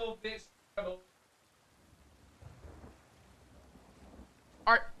 Bad little bitch. Devil.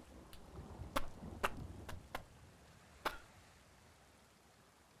 Alright.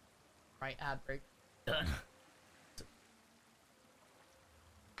 Right, ad break. Done.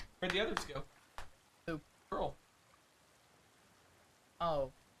 Where'd the others go? Who? Girl.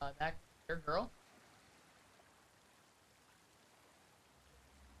 Oh, that your girl?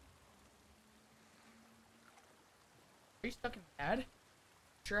 Are you stuck in bed?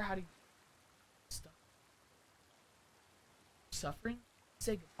 Sure, how do you stuck? Suffering?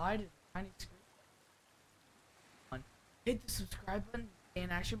 Say goodbye to the tiny screen. Hit the subscribe button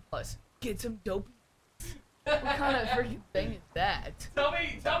and Action Plus. Get some dopey. What kind of freaking thing is that? Tell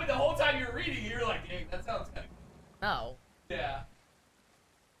me the whole time you're reading, you're like, dang, that sounds kind of good. No. Yeah.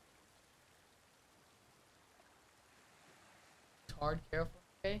 It's hard, careful,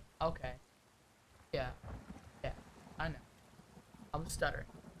 okay? Okay. Yeah. Yeah, I know. I was stuttering.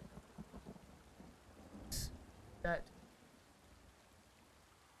 That.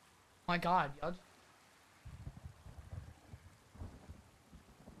 My God, y'all just.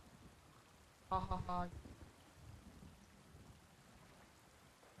 Ha ha ha.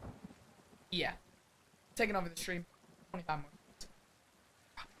 Yeah. Taking over the stream. 25 more.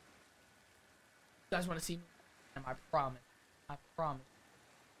 You guys want to see me? And I promise. I promise.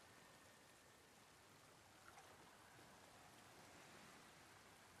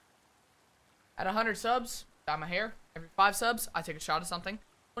 At 100 subs, dye my hair. Every 5 subs, I take a shot of something.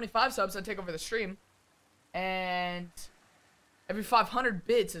 25 subs, I take over the stream. And every 500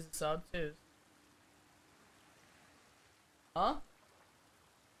 bits is a sub, too. Huh?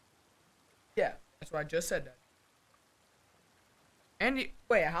 Yeah, that's what I just said. That. And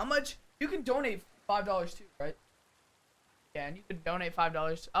wait, how much? You can donate $5 too, right? Yeah, and you can donate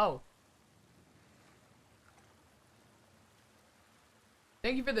 $5. Oh.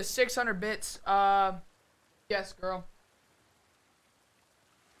 Thank you for the 600 bits. Yes, girl.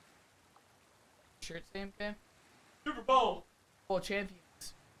 Shirt same game. Super Bowl. Bowl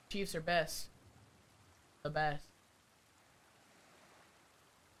champions. Chiefs are best. The best.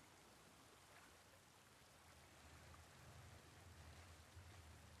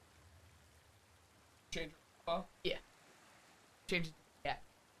 Change. Huh? Yeah. Change it. Yeah.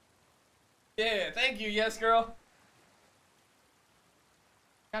 Yeah. Thank you. Yes, girl.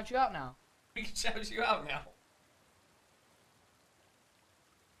 Shout you out now. We can shout you out now.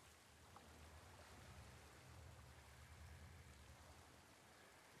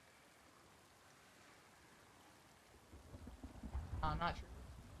 I'm not sure.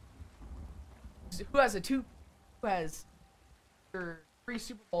 Who has who has 3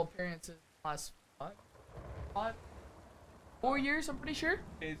 Super Bowl appearances in the last 4 years, I'm pretty sure.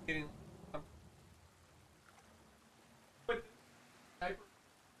 It's getting.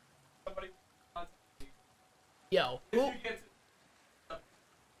 Somebody. Yo. Who?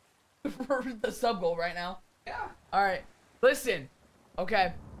 For the sub goal right now. Yeah. Alright. Listen.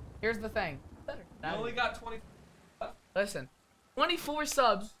 Okay. Here's the thing. You only got 20. Listen. 24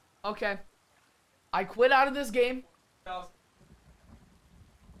 subs. Okay. I quit out of this game.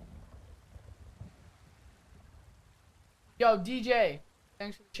 Yo, DJ.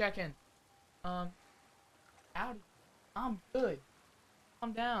 Thanks for the check-in. Howdy. I'm good.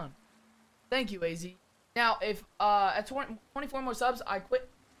 Calm down. Thank you, AZ. Now, if, at 24 more subs, I quit.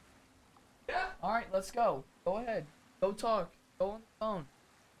 Yeah. Alright, let's go. Go ahead. Go talk. Go on the phone.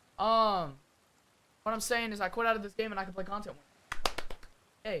 What I'm saying is I quit out of this game and I can play content with.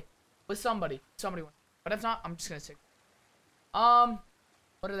 Hey, with somebody. Somebody wants. But if not, I'm just gonna stick.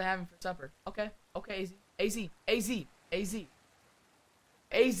 What are they having for supper? Okay. Okay, AZ. AZ. AZ. AZ.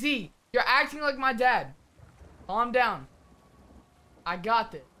 AZ. You're acting like my dad. Calm down. I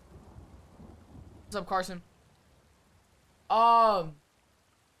got this. What's up, Carson?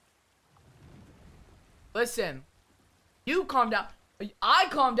 Listen. You calm down. I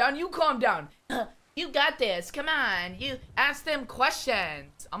calm down. You calm down. You got this. Come on. You ask them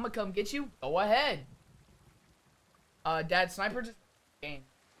questions. I'm gonna come get you. Go ahead. Dad, sniper just game.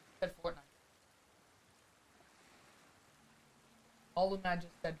 Said Fortnite. All of that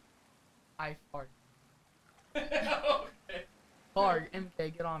just said I fart. Okay. Hard.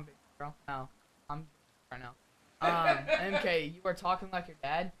 MK, get on, big girl. No. I'm right now. MK, you are talking like your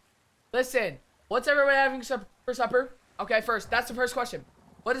dad. Listen, what's everybody having for supper? Okay, first, that's the first question.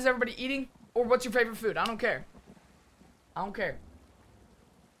 What is everybody eating? Or what's your favorite food? I don't care. I don't care.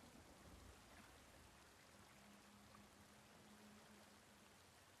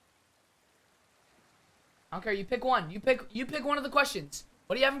 I don't care. You pick one. You pick one of the questions.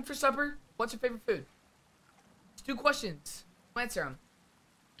 What are you having for supper? What's your favorite food? It's 2 questions. Answer them.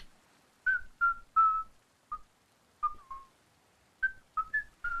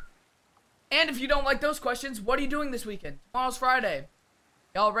 And if you don't like those questions, what are you doing this weekend? Tomorrow's Friday.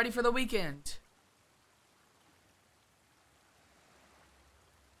 Y'all ready for the weekend?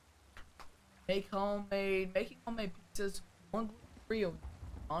 Making homemade pizzas. 1 gluten-free,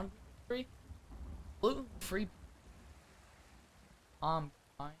 non-gluten-free, gluten-free. Fine.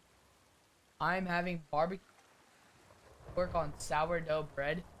 I'm having barbecue. Work on sourdough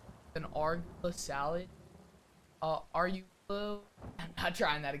bread, an arugula salad. I'm not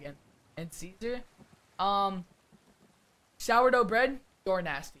trying that again. And Caesar. Sourdough bread. You're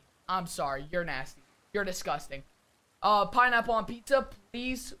nasty. I'm sorry. You're nasty. You're disgusting. Pineapple on pizza.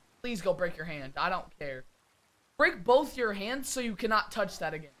 Please go break your hand. I don't care. Break both your hands so you cannot touch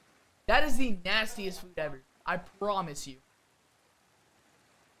that again. That is the nastiest food ever. I promise you.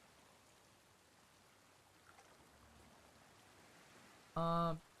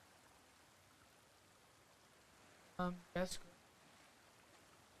 Yes.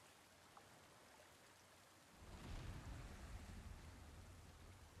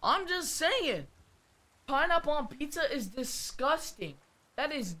 I'm just saying. Pineapple on pizza is disgusting.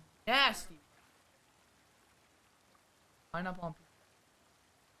 That is nasty. Pineapple on pizza.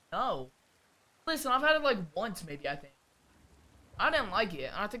 No. Listen, I've had it like once maybe, I think. I didn't like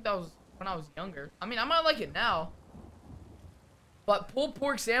it. I think that was when I was younger. I mean, I might like it now. But pulled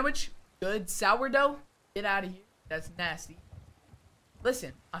pork sandwich, good. Sourdough? Get out of here. That's nasty.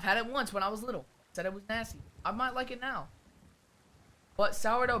 Listen, I've had it once when I was little. Said it was nasty. I might like it now. But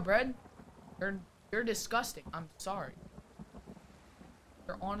sourdough bread? You're disgusting. I'm sorry.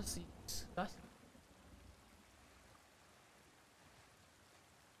 You're honestly disgusting.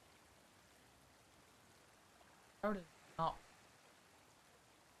 Sourdough is not.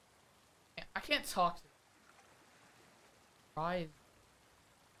 I can't talk to you. Rye.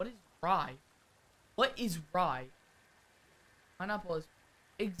 What is rye? What is rye? Pineapple is.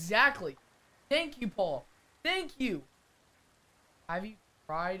 Exactly. Thank you, Paul. Thank you. Have you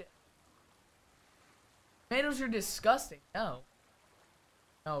tried? Tomatoes are disgusting. No.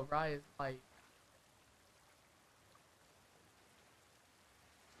 No, rye is like.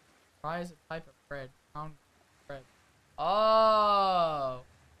 Rye is a type of bread. Pound bread. Oh.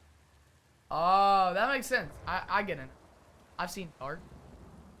 Oh, that makes sense. I get it. I've seen dark.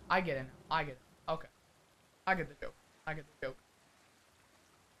 I get it. I get it. Okay. I get the joke. I get the joke.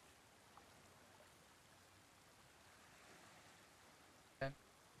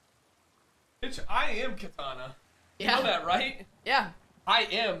 Bitch, I am Katana. Yeah. You know that, right? Yeah. I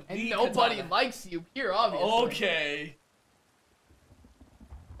am. And nobody Katana. likes you here, obviously. Okay.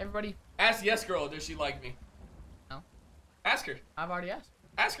 Everybody. Ask Yes Girl, does she like me? No. Ask her. I've already asked.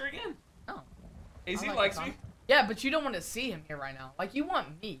 Ask her again. No. AZ like likes Katana. me. Yeah, but you don't want to see him here right now. Like, you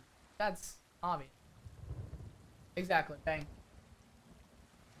want me. That's obvious. Exactly. Bang.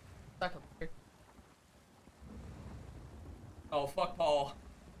 Stuck up here. Oh, fuck Paul.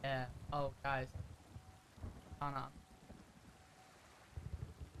 Yeah. Oh, guys. Katana.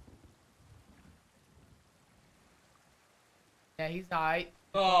 Yeah, he's alright.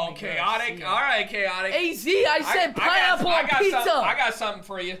 Oh, chaotic. All right, chaotic. AZ, I said pineapple on pizza. I got something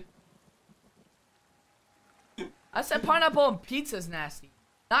for you. I said pineapple on pizza's nasty.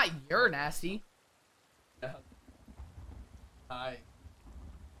 Not you're nasty. Yeah. Hi.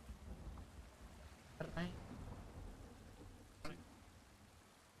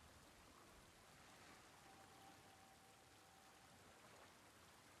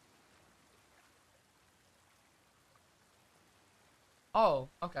 Oh,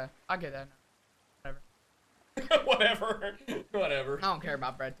 okay. I get that now. Whatever. Whatever. Whatever. I don't care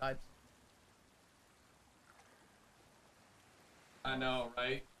about bread types. I know,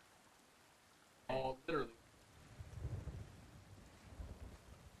 right? Oh, literally.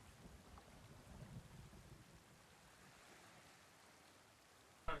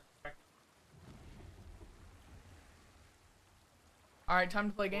 Alright, time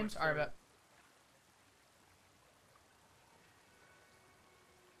to play games? Alright, bet.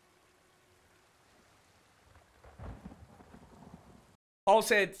 Paul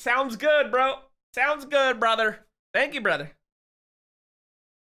said, sounds good, bro. Sounds good, brother. Thank you, brother.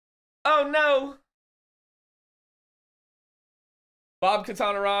 Oh, no. Bob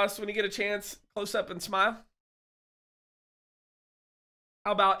Katana Ross, when you get a chance, close up and smile.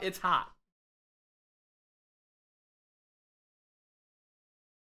 How about it's hot?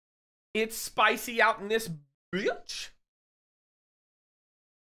 It's spicy out in this bitch.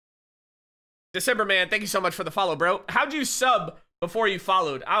 December man, thank you so much for the follow, bro. How'd you sub before you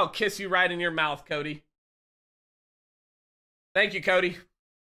followed? I'll kiss you right in your mouth, Cody. Thank you, Cody.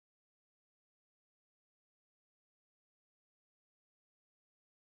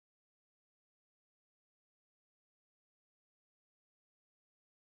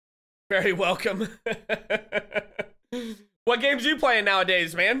 Very welcome. What games you playing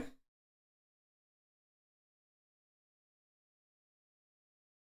nowadays, man?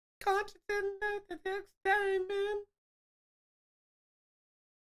 Conscious the next time, man.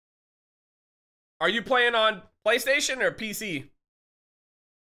 Are you playing on PlayStation or PC?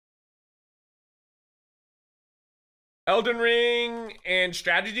 Elden Ring and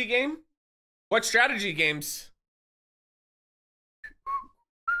strategy game? What strategy games?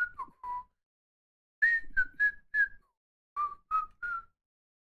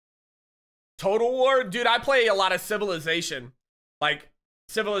 Total War? Dude, I play a lot of Civilization. Like,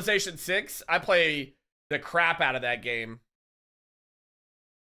 Civilization 6, I play the crap out of that game.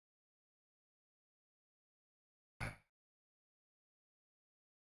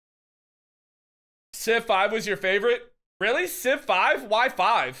 Civ 5 was your favorite? Really? Civ 5? Why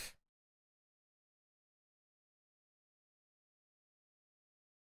 5?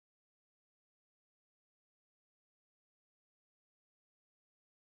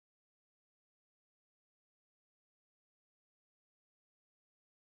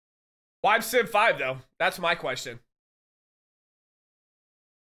 Why Civ 5 though? That's my question.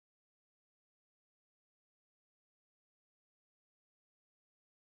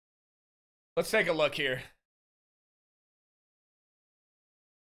 Let's take a look here.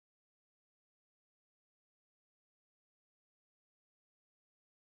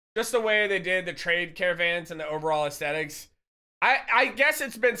 Just the way they did the trade caravans and the overall aesthetics. I guess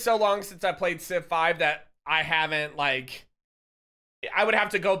it's been so long since I played Civ 5 that I haven't, like... I would have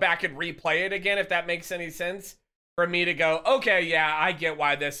to go back and replay it again, if that makes any sense. For me to go, okay, yeah, I get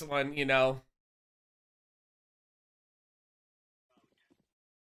why this one, you know...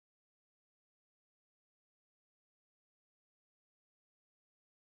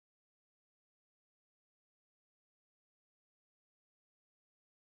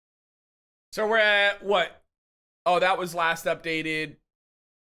 So we're at, what? Oh, that was last updated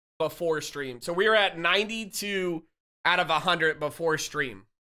before stream. So we were at 92 out of 100 before stream.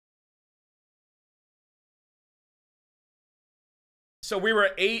 So we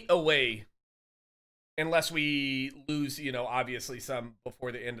were 8 away. Unless we lose, you know, obviously some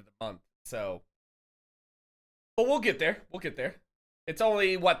before the end of the month. So. But we'll get there. We'll get there. It's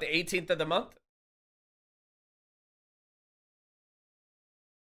only, what, the 18th of the month?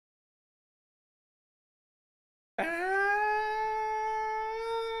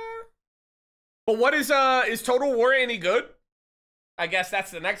 But what is Total War any good? I guess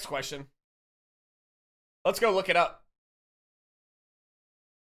that's the next question. Let's go look it up.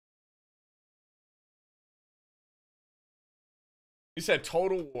 You said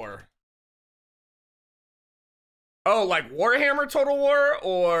Total War. Oh, like Warhammer Total War,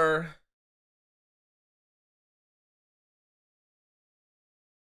 or...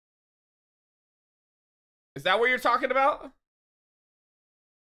 Is that what you're talking about?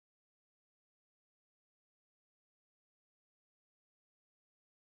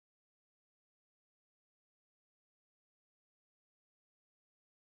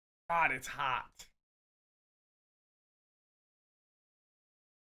 God, it's hot.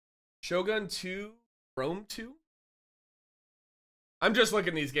 Shogun 2, Rome 2? I'm just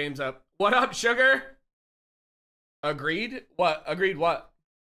looking these games up. What up, Sugar? Agreed? What? Agreed what?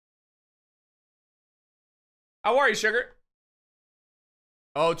 How are you, Sugar?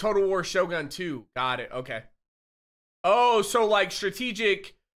 Oh, Total War Shogun 2. Got it. Okay. Oh, so like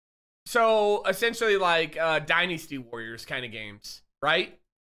strategic. So essentially like Dynasty Warriors kind of games, right?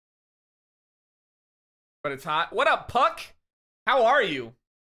 But it's hot. What up, Puck? How are you?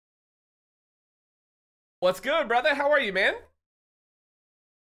 What's good, brother? How are you, man?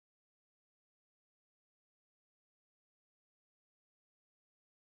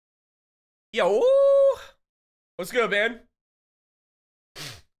 Yo. What's good, man?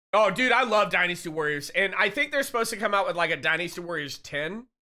 Oh, dude, I love Dynasty Warriors. And I think they're supposed to come out with like a Dynasty Warriors 10.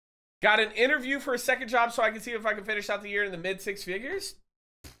 Got an interview for a second job so I can see if I can finish out the year in the mid 6 figures.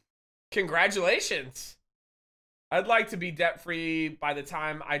 Congratulations. I'd like to be debt-free by the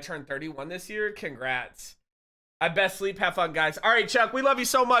time I turn 31 this year. Congrats. I best sleep. Have fun, guys. All right, Chuck, we love you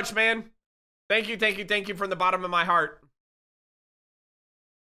so much, man. Thank you, thank you, thank you from the bottom of my heart.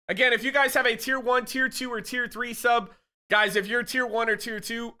 Again, if you guys have a tier 1, tier 2, or tier 3 sub, guys, if you're tier 1 or tier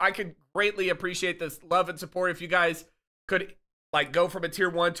 2, I could greatly appreciate this love and support. If you guys could like go from a tier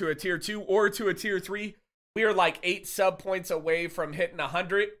 1 to a tier 2 or to a tier 3, we are like 8 sub points away from hitting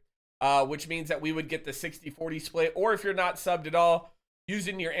 100. Which means that we would get the 60-40 split. Or if you're not subbed at all,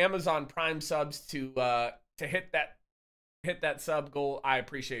 using your Amazon Prime subs to hit that sub goal, I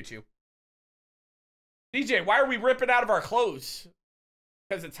appreciate you. DJ, why are we ripping out of our clothes?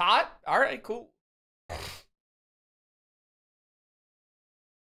 Because it's hot? All right, cool.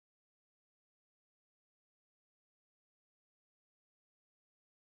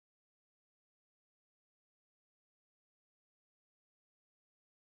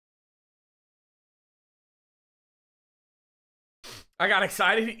 I got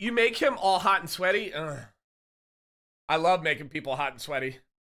excited. You make him all hot and sweaty? Ugh. I love making people hot and sweaty.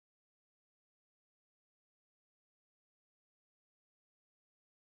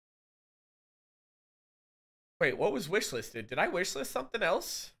 Wait, what was wishlisted? Did I wishlist something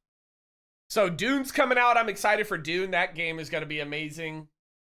else? So Dune's coming out. I'm excited for Dune. That game is going to be amazing.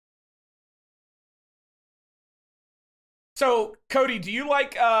 So, Cody, do you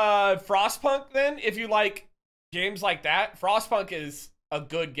like Frostpunk then? If you like games like that, Frostpunk is a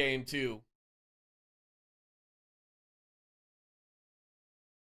good game too.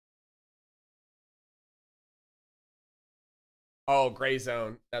 Oh, Gray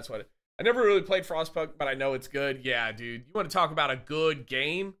Zone. That's what I never really played Frostpunk, but I know it's good. Yeah, dude. You want to talk about a good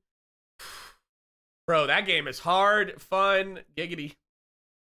game? Bro, that game is hard, fun, giggity.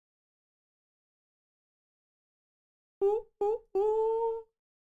 Ooh, ooh, ooh.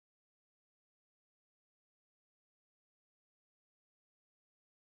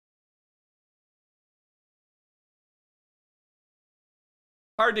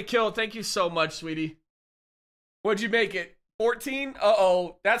 Hard to kill. Thank you so much, sweetie. What'd you make it? 14?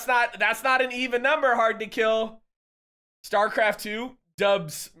 Uh-oh. That's not an even number, hard to kill. StarCraft 2.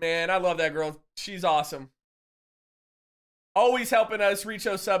 Dubs, man. I love that girl. She's awesome. Always helping us reach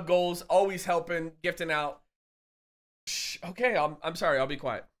those sub goals. Always helping, gifting out. Shh, okay, I'm sorry. I'll be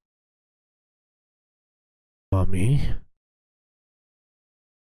quiet. Mommy.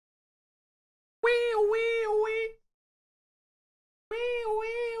 Wee, wee, wee. Wee,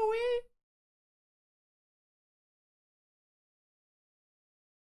 wee, wee.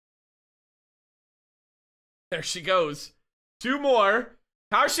 There she goes. 2 more.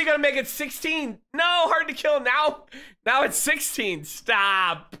 How is she gonna make it 16? No, hard to kill. Now it's 16.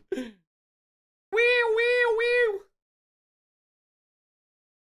 Stop. Wee, wee, wee.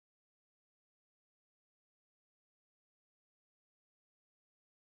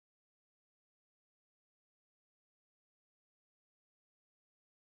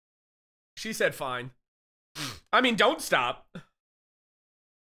 She said fine. I mean, don't stop.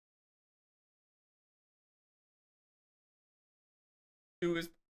 Who is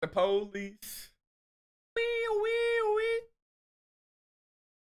the police? Wee, wee, wee.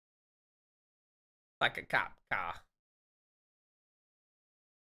 Like a cop car.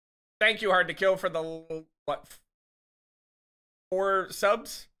 Thank you, hard to kill, for the, what, 4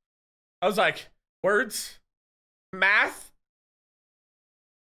 subs? I was like, words? Math?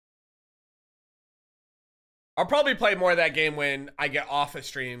 I'll probably play more of that game when I get off a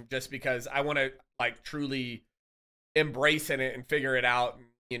stream, just because I want to, like, truly embracing it and figure it out,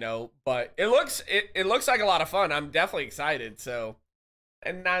 you know. But it looks like a lot of fun. I'm definitely excited. So,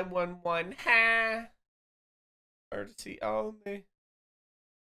 and 911, ha, emergency only.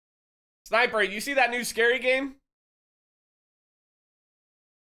 Sniper, you see that new scary game?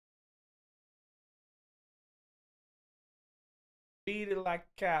 Beat it like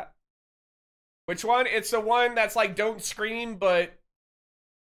a cat. Which one? It's the one that's like don't scream, but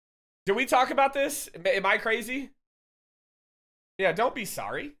did we talk about this? Am I crazy? Yeah, don't be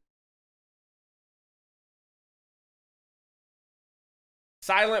sorry.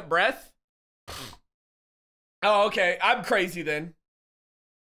 Silent breath? Oh, okay. I'm crazy then.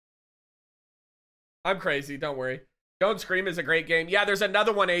 I'm crazy. Don't worry. Don't Scream is a great game. Yeah, there's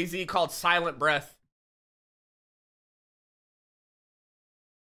another one, AZ, called Silent Breath.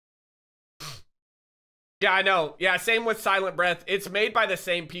 Yeah, I know. Yeah, same with Silent Breath. It's made by the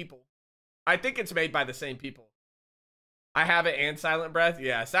same people. I think it's made by the same people. I have it and Silent Breath.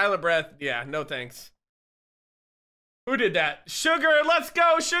 Yeah, Silent Breath. Yeah, no thanks. Who did that? Sugar, let's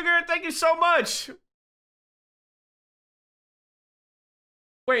go, Sugar. Thank you so much.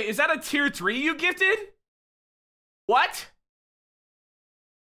 Wait, is that a tier 3 you gifted? What?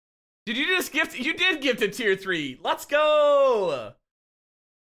 Did you just gift? You did gift a tier 3. Let's go.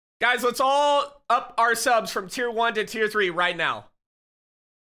 Guys, let's all up our subs from tier 1 to tier 3 right now.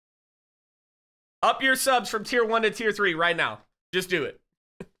 Up your subs from tier 1 to tier 3 right now. Just do it.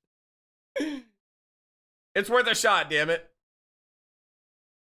 It's worth a shot, damn it.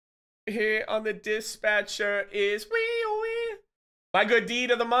 Here on the dispatcher is wee. My good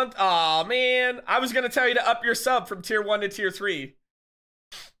deed of the month. Aw, man. I was going to tell you to up your sub from tier 1 to tier 3.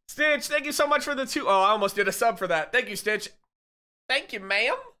 Stitch, thank you so much for the 2. Oh, I almost did a sub for that. Thank you, Stitch. Thank you,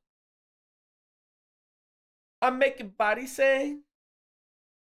 ma'am. I'm making body say.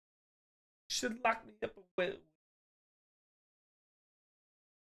 Should lock me up a well.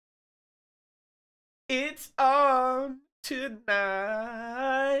 It's on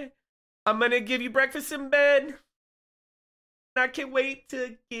tonight. I'm gonna give you breakfast in bed. I can't wait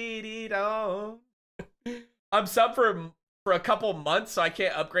to get it on. I'm sub for a couple months, so I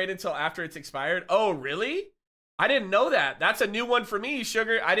can't upgrade until after it's expired. Oh, really? I didn't know that. That's a new one for me,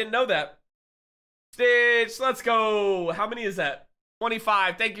 Sugar. I didn't know that. Stitch, let's go. How many is that?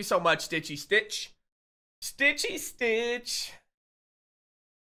 25. Thank you so much, Stitchy Stitch. Stitchy Stitch.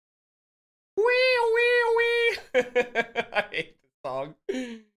 Wee. I hate this song.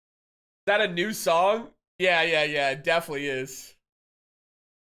 Is that a new song? Yeah, it definitely is.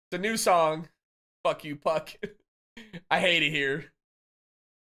 It's a new song. Fuck you, Puck. I hate it here.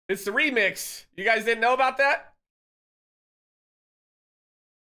 It's the remix. You guys didn't know about that?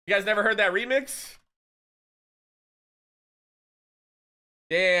 You guys never heard that remix?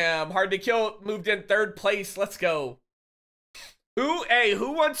 Damn, Hard to Kill moved in 3rd place. Let's go. Who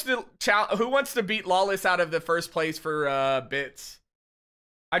wants to beat Lawless out of the 1st place for bits?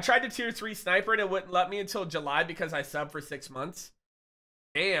 I tried to tier 3 Sniper and it wouldn't let me until July because I subbed for 6 months.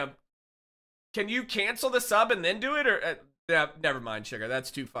 Damn. Can you cancel the sub and then do it? Or yeah, never mind, Sugar.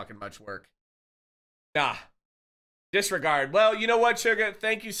 That's too fucking much work. Nah. Disregard. Well, you know what, Sugar?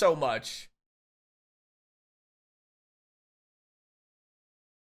 Thank you so much.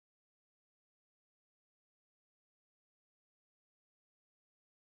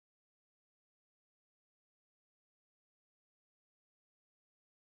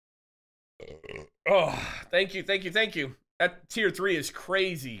 Oh, thank you, thank you, thank you. That tier 3 is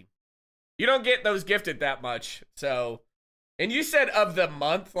crazy. You don't get those gifted that much, so. And you said of the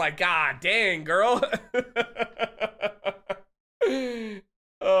month, like, god dang, girl.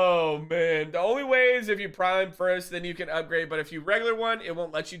 Oh, man. The only way is if you prime first, then you can upgrade. But if you regular one, it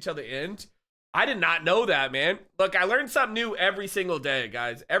won't let you till the end. I did not know that, man. Look, I learned something new every single day,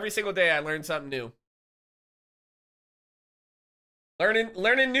 guys. Every single day I learned something new.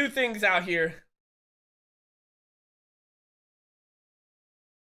 Learning new things out here.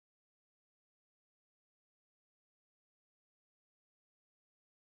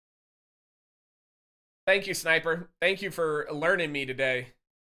 Thank you, Sniper. Thank you for learning me today.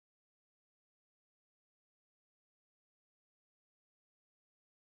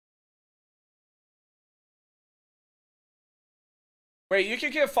 Wait, you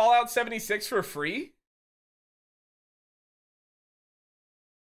can get Fallout 76 for free?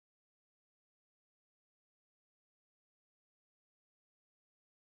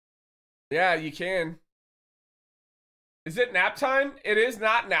 Yeah, you can. Is it nap time? It is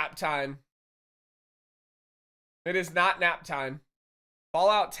not nap time. It is not nap time.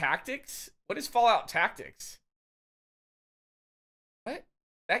 Fallout Tactics? What is Fallout Tactics? What?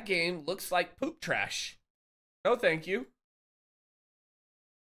 That game looks like poop trash. No, thank you.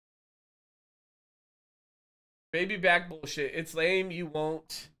 Baby back bullshit. It's lame. You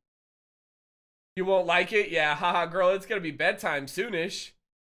won't like it? Yeah, haha, girl. It's gonna be bedtime soonish.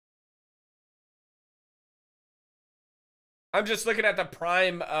 I'm just looking at the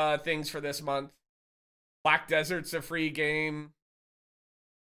Prime things for this month. Black Desert's a free game.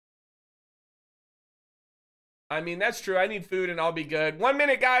 I mean, that's true. I need food and I'll be good. 1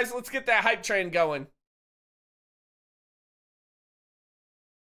 minute, guys. Let's get that hype train going.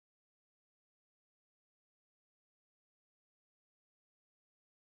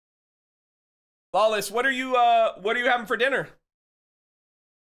 Lawless, what are you having for dinner?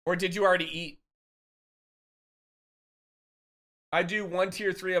 Or did you already eat? I do 1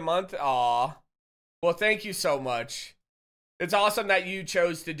 tier 3 a month. Aw. Well, thank you so much. It's awesome that you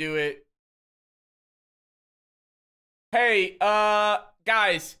chose to do it. Hey,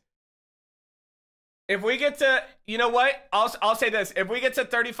 guys. If we get to, you know what? I'll say this. If we get to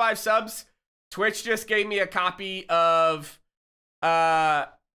 35 subs, Twitch just gave me a copy of that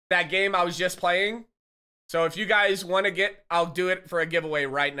game I was just playing. So if you guys want to get, I'll do it for a giveaway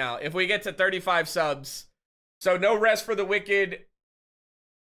right now. If we get to 35 subs. So no rest for the wicked.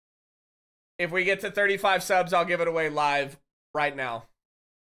 If we get to 35 subs, I'll give it away live right now.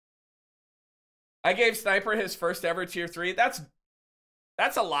 I gave Sniper his first ever tier 3. That's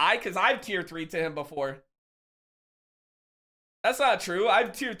a lie, because I've tier 3 to him before. That's not true.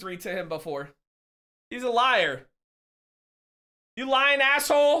 I've tier 3 to him before. He's a liar. You lying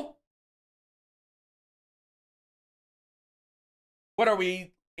asshole. What are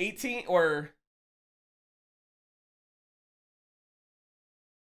we, 18 or...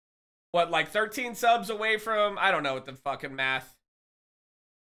 What, like 13 subs away from... I don't know what the fucking math.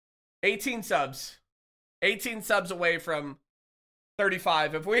 18 subs. 18 subs away from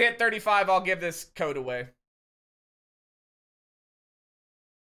 35. If we hit 35, I'll give this code away.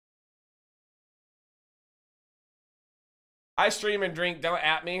 I stream and drink, don't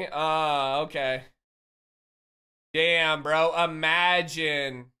at me. Okay. Damn, bro.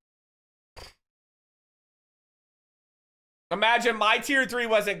 Imagine. Imagine my tier 3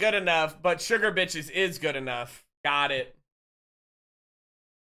 wasn't good enough, but Sugar Bitches is good enough. Got it.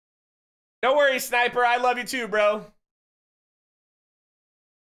 Don't worry, Sniper. I love you too, bro.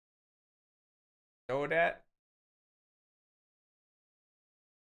 Know that?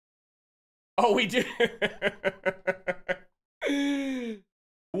 Oh, we do.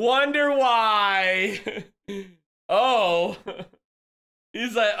 Wonder why. Oh.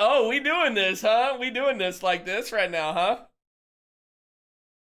 He's like, oh, we doing this, huh? We doing this like this right now, huh?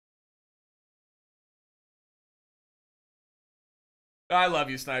 I love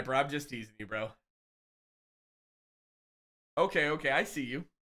you, Sniper. I'm just teasing you, bro. Okay, okay, I see you.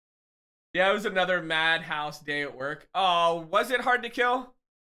 Yeah, it was another madhouse day at work. Oh, was it hard to kill?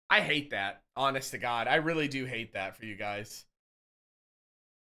 I hate that, honest to God. I really do hate that for you guys.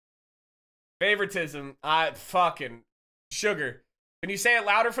 Favoritism. Fucking Sugar. Can you say it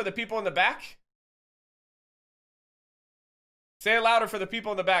louder for the people in the back? Say it louder for the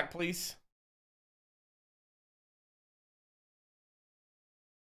people in the back, please.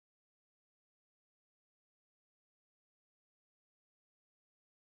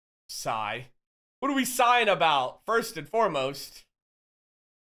 Sigh. What are we sighing about? First and foremost.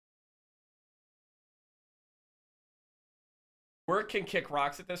 Work can kick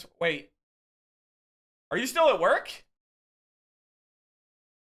rocks at this. Wait. Are you still at work?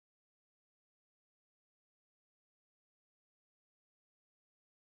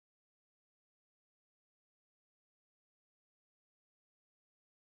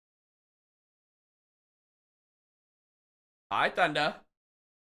 Hi, Thunder.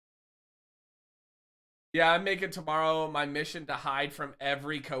 Yeah, I'm making tomorrow my mission to hide from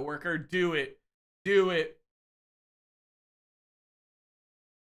every coworker. Do it. Do it.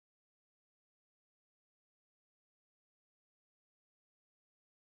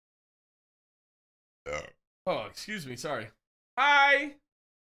 Oh, excuse me. Sorry. Hi.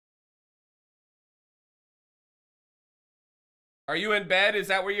 Are you in bed? Is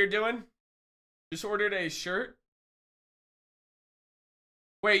that what you're doing? Just ordered a shirt.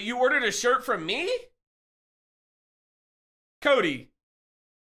 Wait, you ordered a shirt from me? Cody.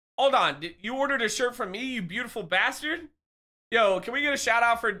 Hold on. You ordered a shirt from me, you beautiful bastard? Yo, can we get a shout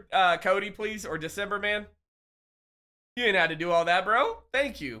out for Cody, please? Or December, man? You didn't have to do all that, bro.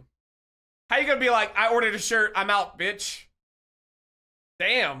 Thank you. How you gonna be like, I ordered a shirt, I'm out, bitch?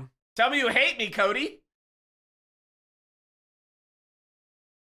 Damn. Tell me you hate me, Cody.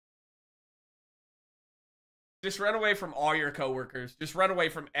 Just run away from all your coworkers. Just run away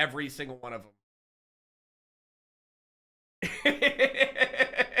from every single one of them.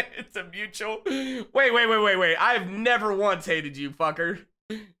 It's a mutual. Wait. I've never once hated you, fucker.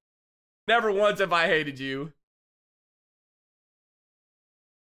 Never once have I hated you.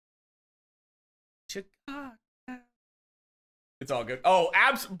 It's all good. Oh,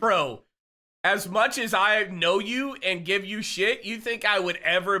 bro. As much as I know you and give you shit, you think I would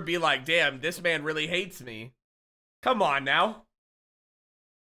ever be like, damn, this man really hates me? Come on now.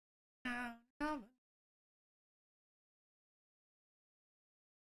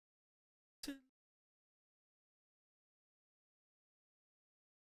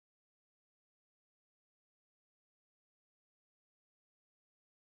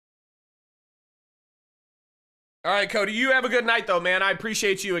 All right, Cody, you have a good night, though, man. I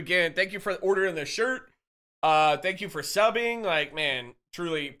appreciate you again. Thank you for ordering the shirt. Thank you for subbing. Like, man,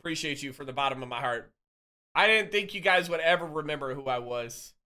 truly appreciate you from the bottom of my heart. I didn't think you guys would ever remember who I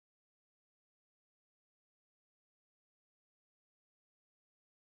was.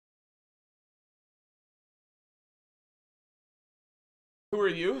 Who are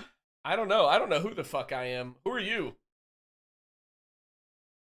you? I don't know. I don't know who the fuck I am. Who are you?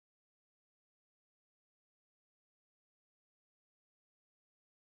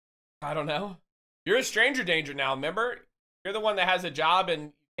 I don't know. You're a stranger danger now, remember? You're the one that has a job and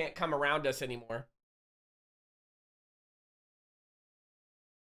you can't come around us anymore.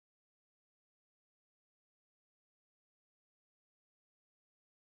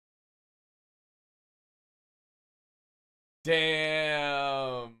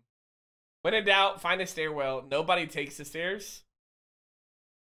 Damn. When in doubt, find a stairwell. Nobody takes the stairs.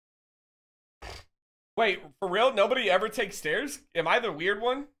 Wait, for real? Nobody ever takes stairs? Am I the weird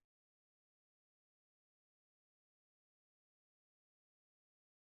one?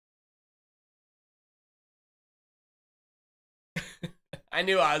 I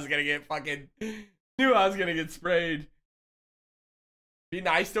knew I was gonna get sprayed. Be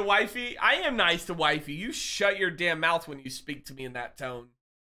nice to wifey? I am nice to wifey. You shut your damn mouth when you speak to me in that tone.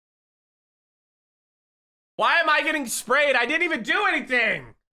 Why am I getting sprayed? I didn't even do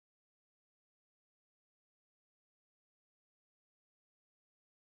anything.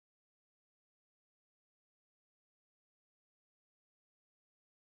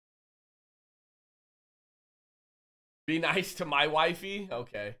 Be nice to my wifey?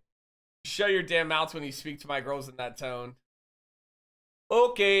 Okay. Shut your damn mouth when you speak to my girls in that tone.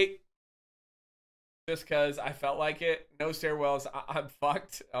 Okay. Just because I felt like it. No stairwells. I'm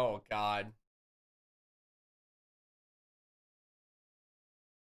fucked. Oh, God.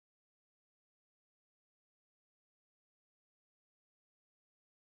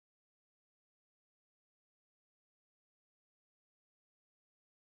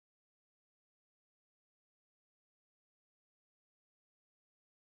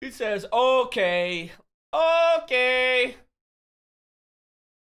 He says, okay. Okay.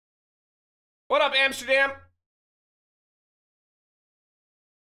 What up, Amsterdam?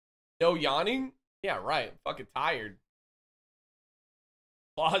 No yawning? Yeah, right. I'm fucking tired.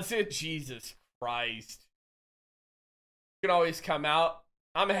 Closet? Jesus Christ. You can always come out.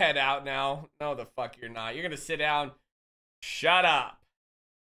 I'm gonna head out now. No, the fuck you're not. You're gonna sit down. Shut up.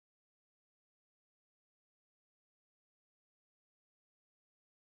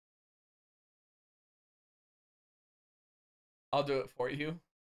 I'll do it for you.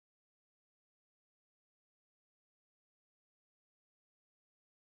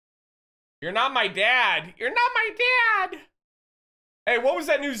 You're not my dad. You're not my dad. Hey, what was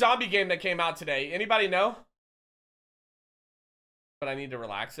that new zombie game that came out today? Anybody know? But I need to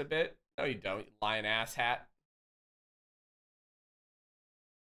relax a bit. No, you don't, lion ass hat.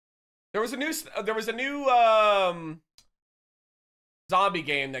 There was a new zombie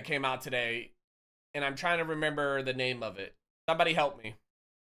game that came out today, and I'm trying to remember the name of it. Somebody help me.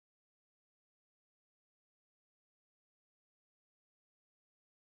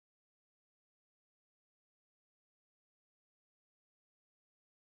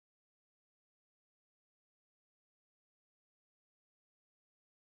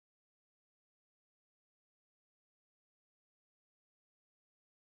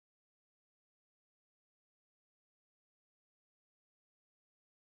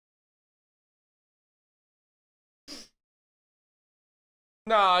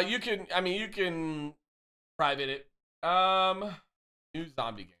 No, you can, I mean, you can private it. New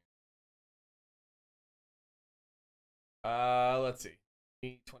zombie game. Let's see.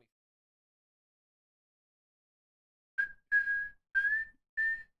 20.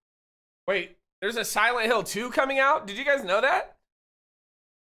 Wait, there's a Silent Hill 2 coming out? Did you guys know that?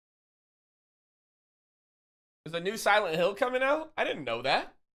 There's a new Silent Hill coming out? I didn't know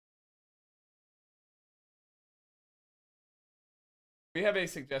that. We have a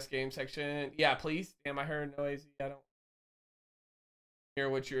suggest game section. Yeah, please. Damn, I heard noise. I don't hear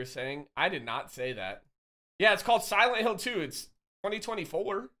what you were saying. I did not say that. Yeah, it's called Silent Hill 2. It's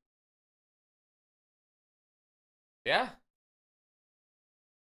 2024. Yeah.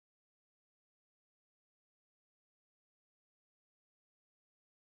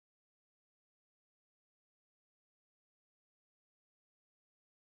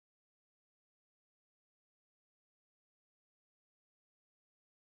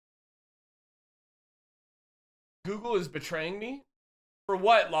 Google is betraying me? For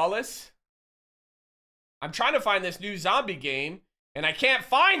what, Lawless? I'm trying to find this new zombie game, and I can't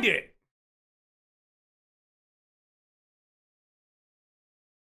find it.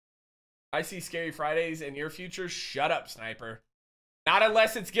 I see Scary Fridays in your future. Shut up, Sniper. Not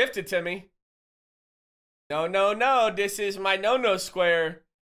unless it's gifted to me. No, no, no. This is my no-no square.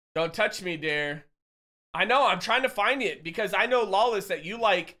 Don't touch me, dear. I know. I'm trying to find it because I know, Lawless, that you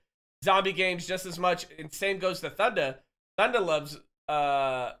like zombie games just as much. And same goes to Thunder. Thunder loves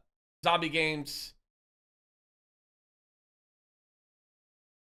zombie games.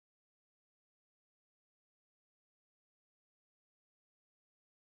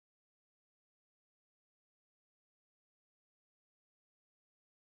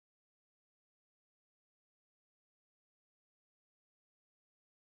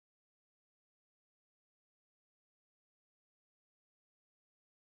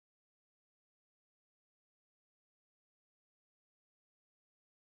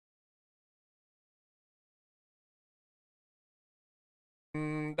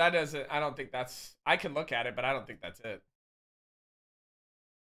 That doesn't, I don't think that's, I can look at it, but I don't think that's it.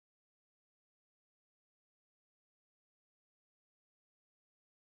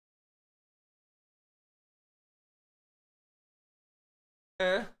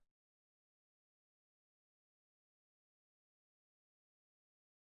 Eh.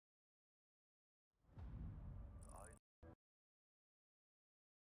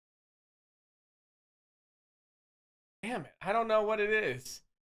 Damn it. I don't know what it is.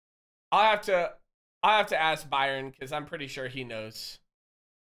 I'll have to ask Byron because I'm pretty sure he knows.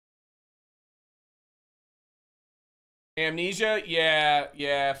 Amnesia? Yeah,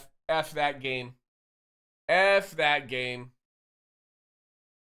 yeah. F that game. F that game.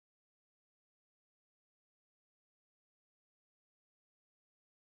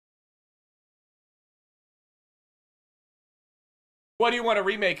 What do you want a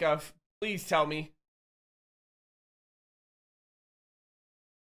remake of? Please tell me.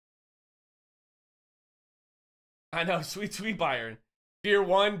 I know, sweet Byron. Fear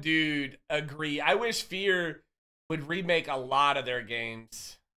 1, dude, agree. I wish Fear would remake a lot of their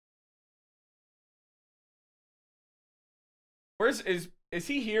games. Is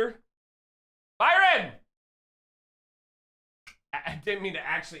he here? Byron! I didn't mean to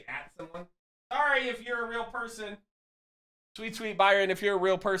actually at someone. Sorry if you're a real person. Sweet Byron, if you're a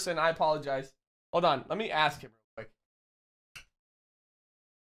real person, I apologize. Hold on, let me ask him.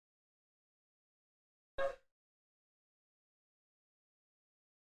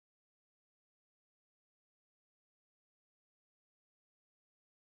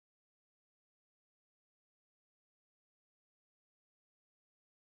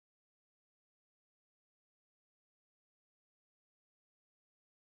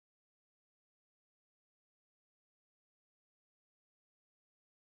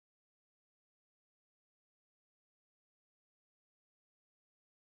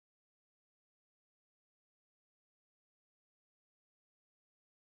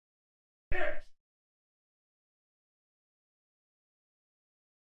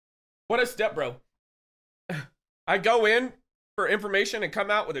 What a step, bro. I go in for information and come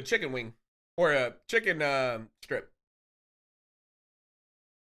out with a chicken wing or a chicken strip.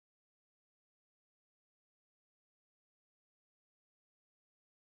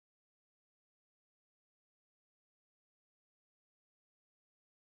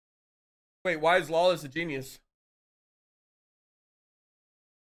 Wait, why is Lawless a genius?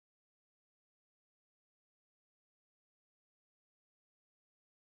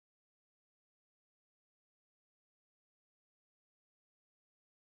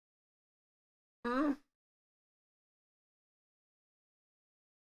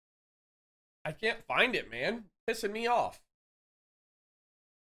 I can't find it, man. Pissing me off.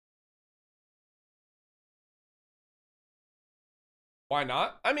 Why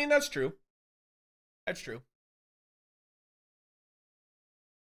not? I mean, that's true. That's true.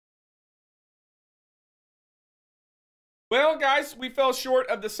 Well, guys, we fell short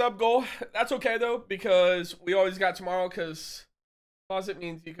of the sub goal. That's okay, though, because we always got tomorrow, because closet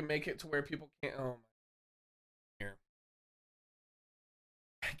means you can make it to where people can't... Oh, here.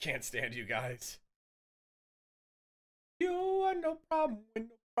 I can't stand you guys. You are no problem with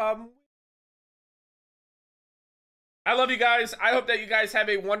no problem. I love you guys. I hope that you guys have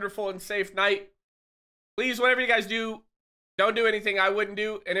a wonderful and safe night. Please, whatever you guys do, don't do anything I wouldn't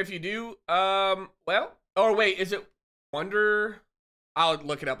do. And if you do, well, or wait, is it Wonder? I'll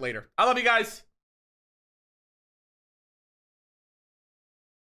look it up later. I love you guys.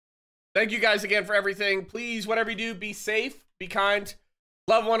 Thank you guys again for everything. Please, whatever you do, be safe, be kind,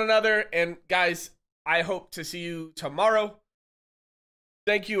 love one another. And guys, I hope to see you tomorrow.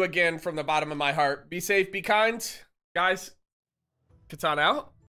 Thank you again from the bottom of my heart. Be safe, be kind. Guys, Katana out.